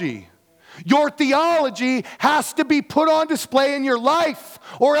theology. Your theology has to be put on display in your life,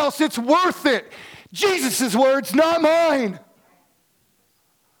 or else it's worth it. Jesus' words, not mine.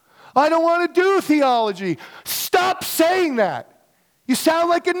 I don't want to do theology. Stop saying that. You sound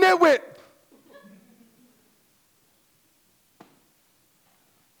like a nitwit.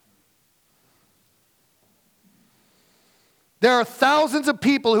 There are thousands of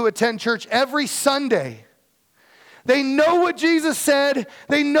people who attend church every Sunday. They know what Jesus said,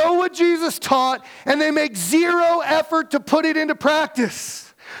 they know what Jesus taught, and they make zero effort to put it into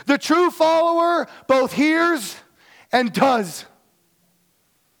practice. The true follower both hears and does.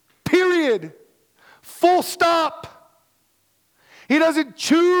 Period. Full stop. He doesn't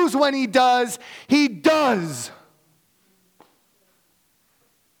choose when he does, he does.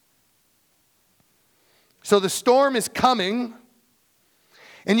 So the storm is coming,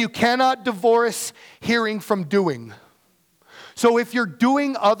 and you cannot divorce hearing from doing. So if you're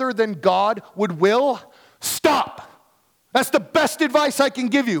doing other than God would will, stop. That's the best advice I can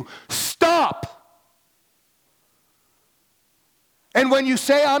give you. Stop. And when you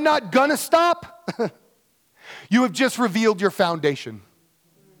say, I'm not gonna stop, you have just revealed your foundation.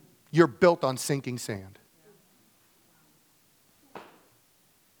 You're built on sinking sand.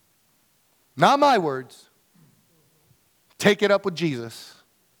 Not my words. Take it up with Jesus.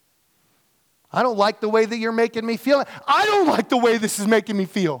 I don't like the way that you're making me feel. I don't like the way this is making me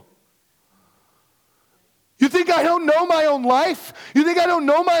feel. You think I don't know my own life? You think I don't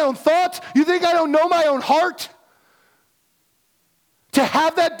know my own thoughts? You think I don't know my own heart? To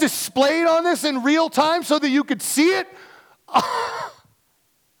have that displayed on this in real time so that you could see it?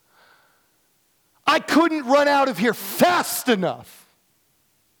 I couldn't run out of here fast enough.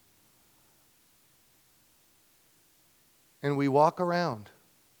 And we walk around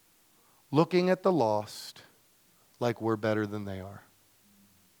looking at the lost like we're better than they are.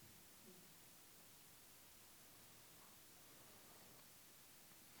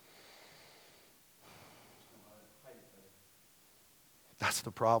 That's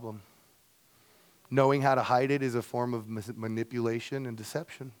the problem. Knowing how to hide it is a form of manipulation and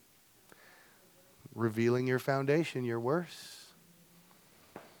deception. Revealing your foundation, you're worse.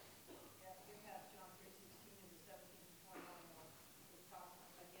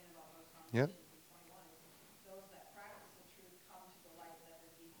 Yep. Those that practice the truth come to the light that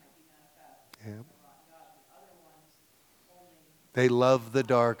their deeds might be manifest. Yep. The other ones only. They love the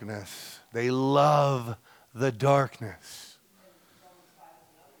darkness. They love the darkness. Romans 5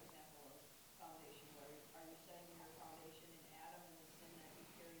 is another example of foundation. Where are you setting your foundation in Adam and the sin that he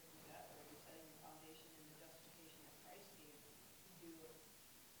carried through death, or are you setting your foundation in the justification that Christ gave you?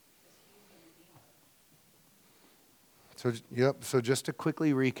 Because he's the Redeemer. So just to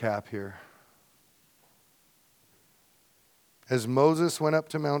quickly recap here. As Moses went up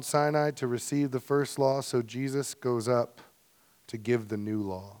to Mount Sinai to receive the first law, so Jesus goes up to give the new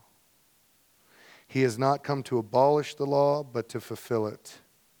law. He has not come to abolish the law, but to fulfill it.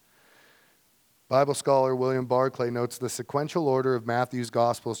 Bible scholar William Barclay notes the sequential order of Matthew's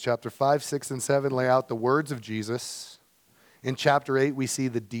Gospels. Chapter 5, 6, and 7 lay out the words of Jesus. In chapter 8, we see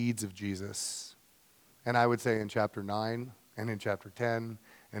the deeds of Jesus. And I would say in chapter 9, and in chapter 10,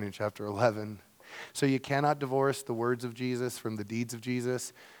 and in chapter 11. So you cannot divorce the words of Jesus from the deeds of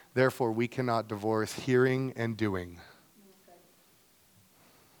Jesus. Therefore, we cannot divorce hearing and doing. Okay.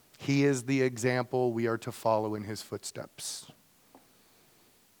 He is the example we are to follow in his footsteps.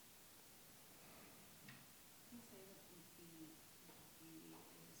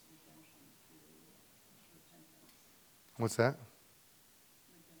 What's that?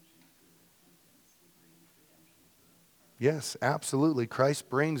 Yes, absolutely. Christ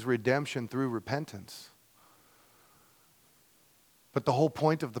brings redemption through repentance. But the whole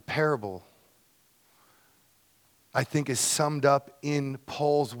point of the parable I think is summed up in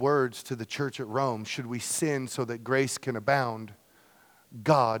Paul's words to the church at Rome. Should we sin so that grace can abound?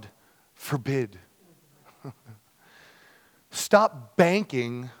 God forbid. Stop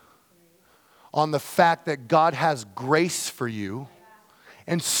banking on the fact that God has grace for you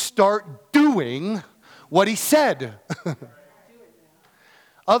and start doing what he said.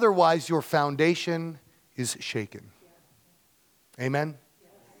 Otherwise, your foundation is shaken. Amen?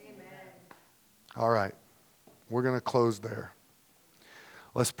 All right. We're going to close there.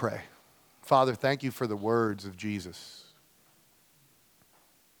 Let's pray. Father, thank you for the words of Jesus.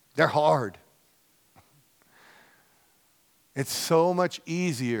 They're hard. It's so much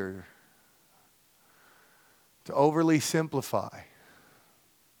easier to overly simplify.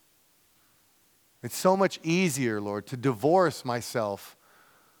 It's so much easier, Lord, to divorce myself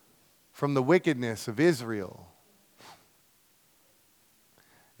from the wickedness of Israel.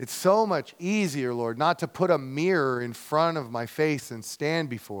 It's so much easier, Lord, not to put a mirror in front of my face and stand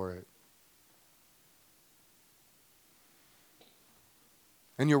before it.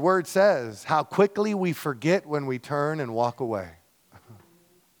 And your word says how quickly we forget when we turn and walk away.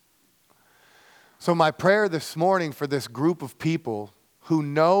 So my prayer this morning for this group of people who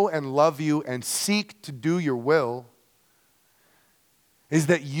know and love you and seek to do your will is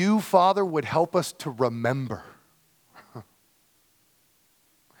that you, Father, would help us to remember.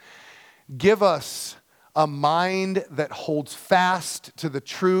 Give us a mind that holds fast to the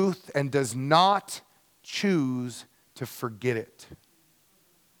truth and does not choose to forget it.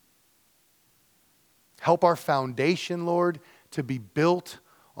 Help our foundation, Lord, to be built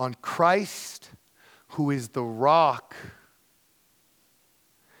on Christ, who is the rock.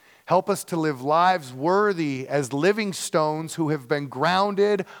 Help us to live lives worthy as living stones who have been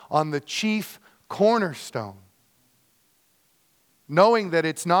grounded on the chief cornerstone. Knowing that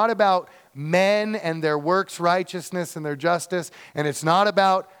it's not about men and their works righteousness and their justice, and it's not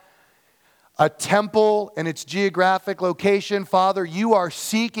about a temple and its geographic location. Father, you are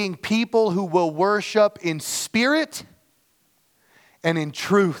seeking people who will worship in spirit and in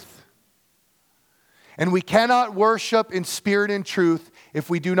truth. And we cannot worship in spirit and truth if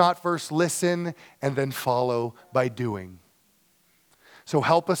we do not first listen and then follow by doing. So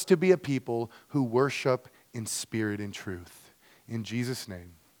help us to be a people who worship in spirit and truth. In Jesus'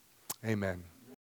 name, amen.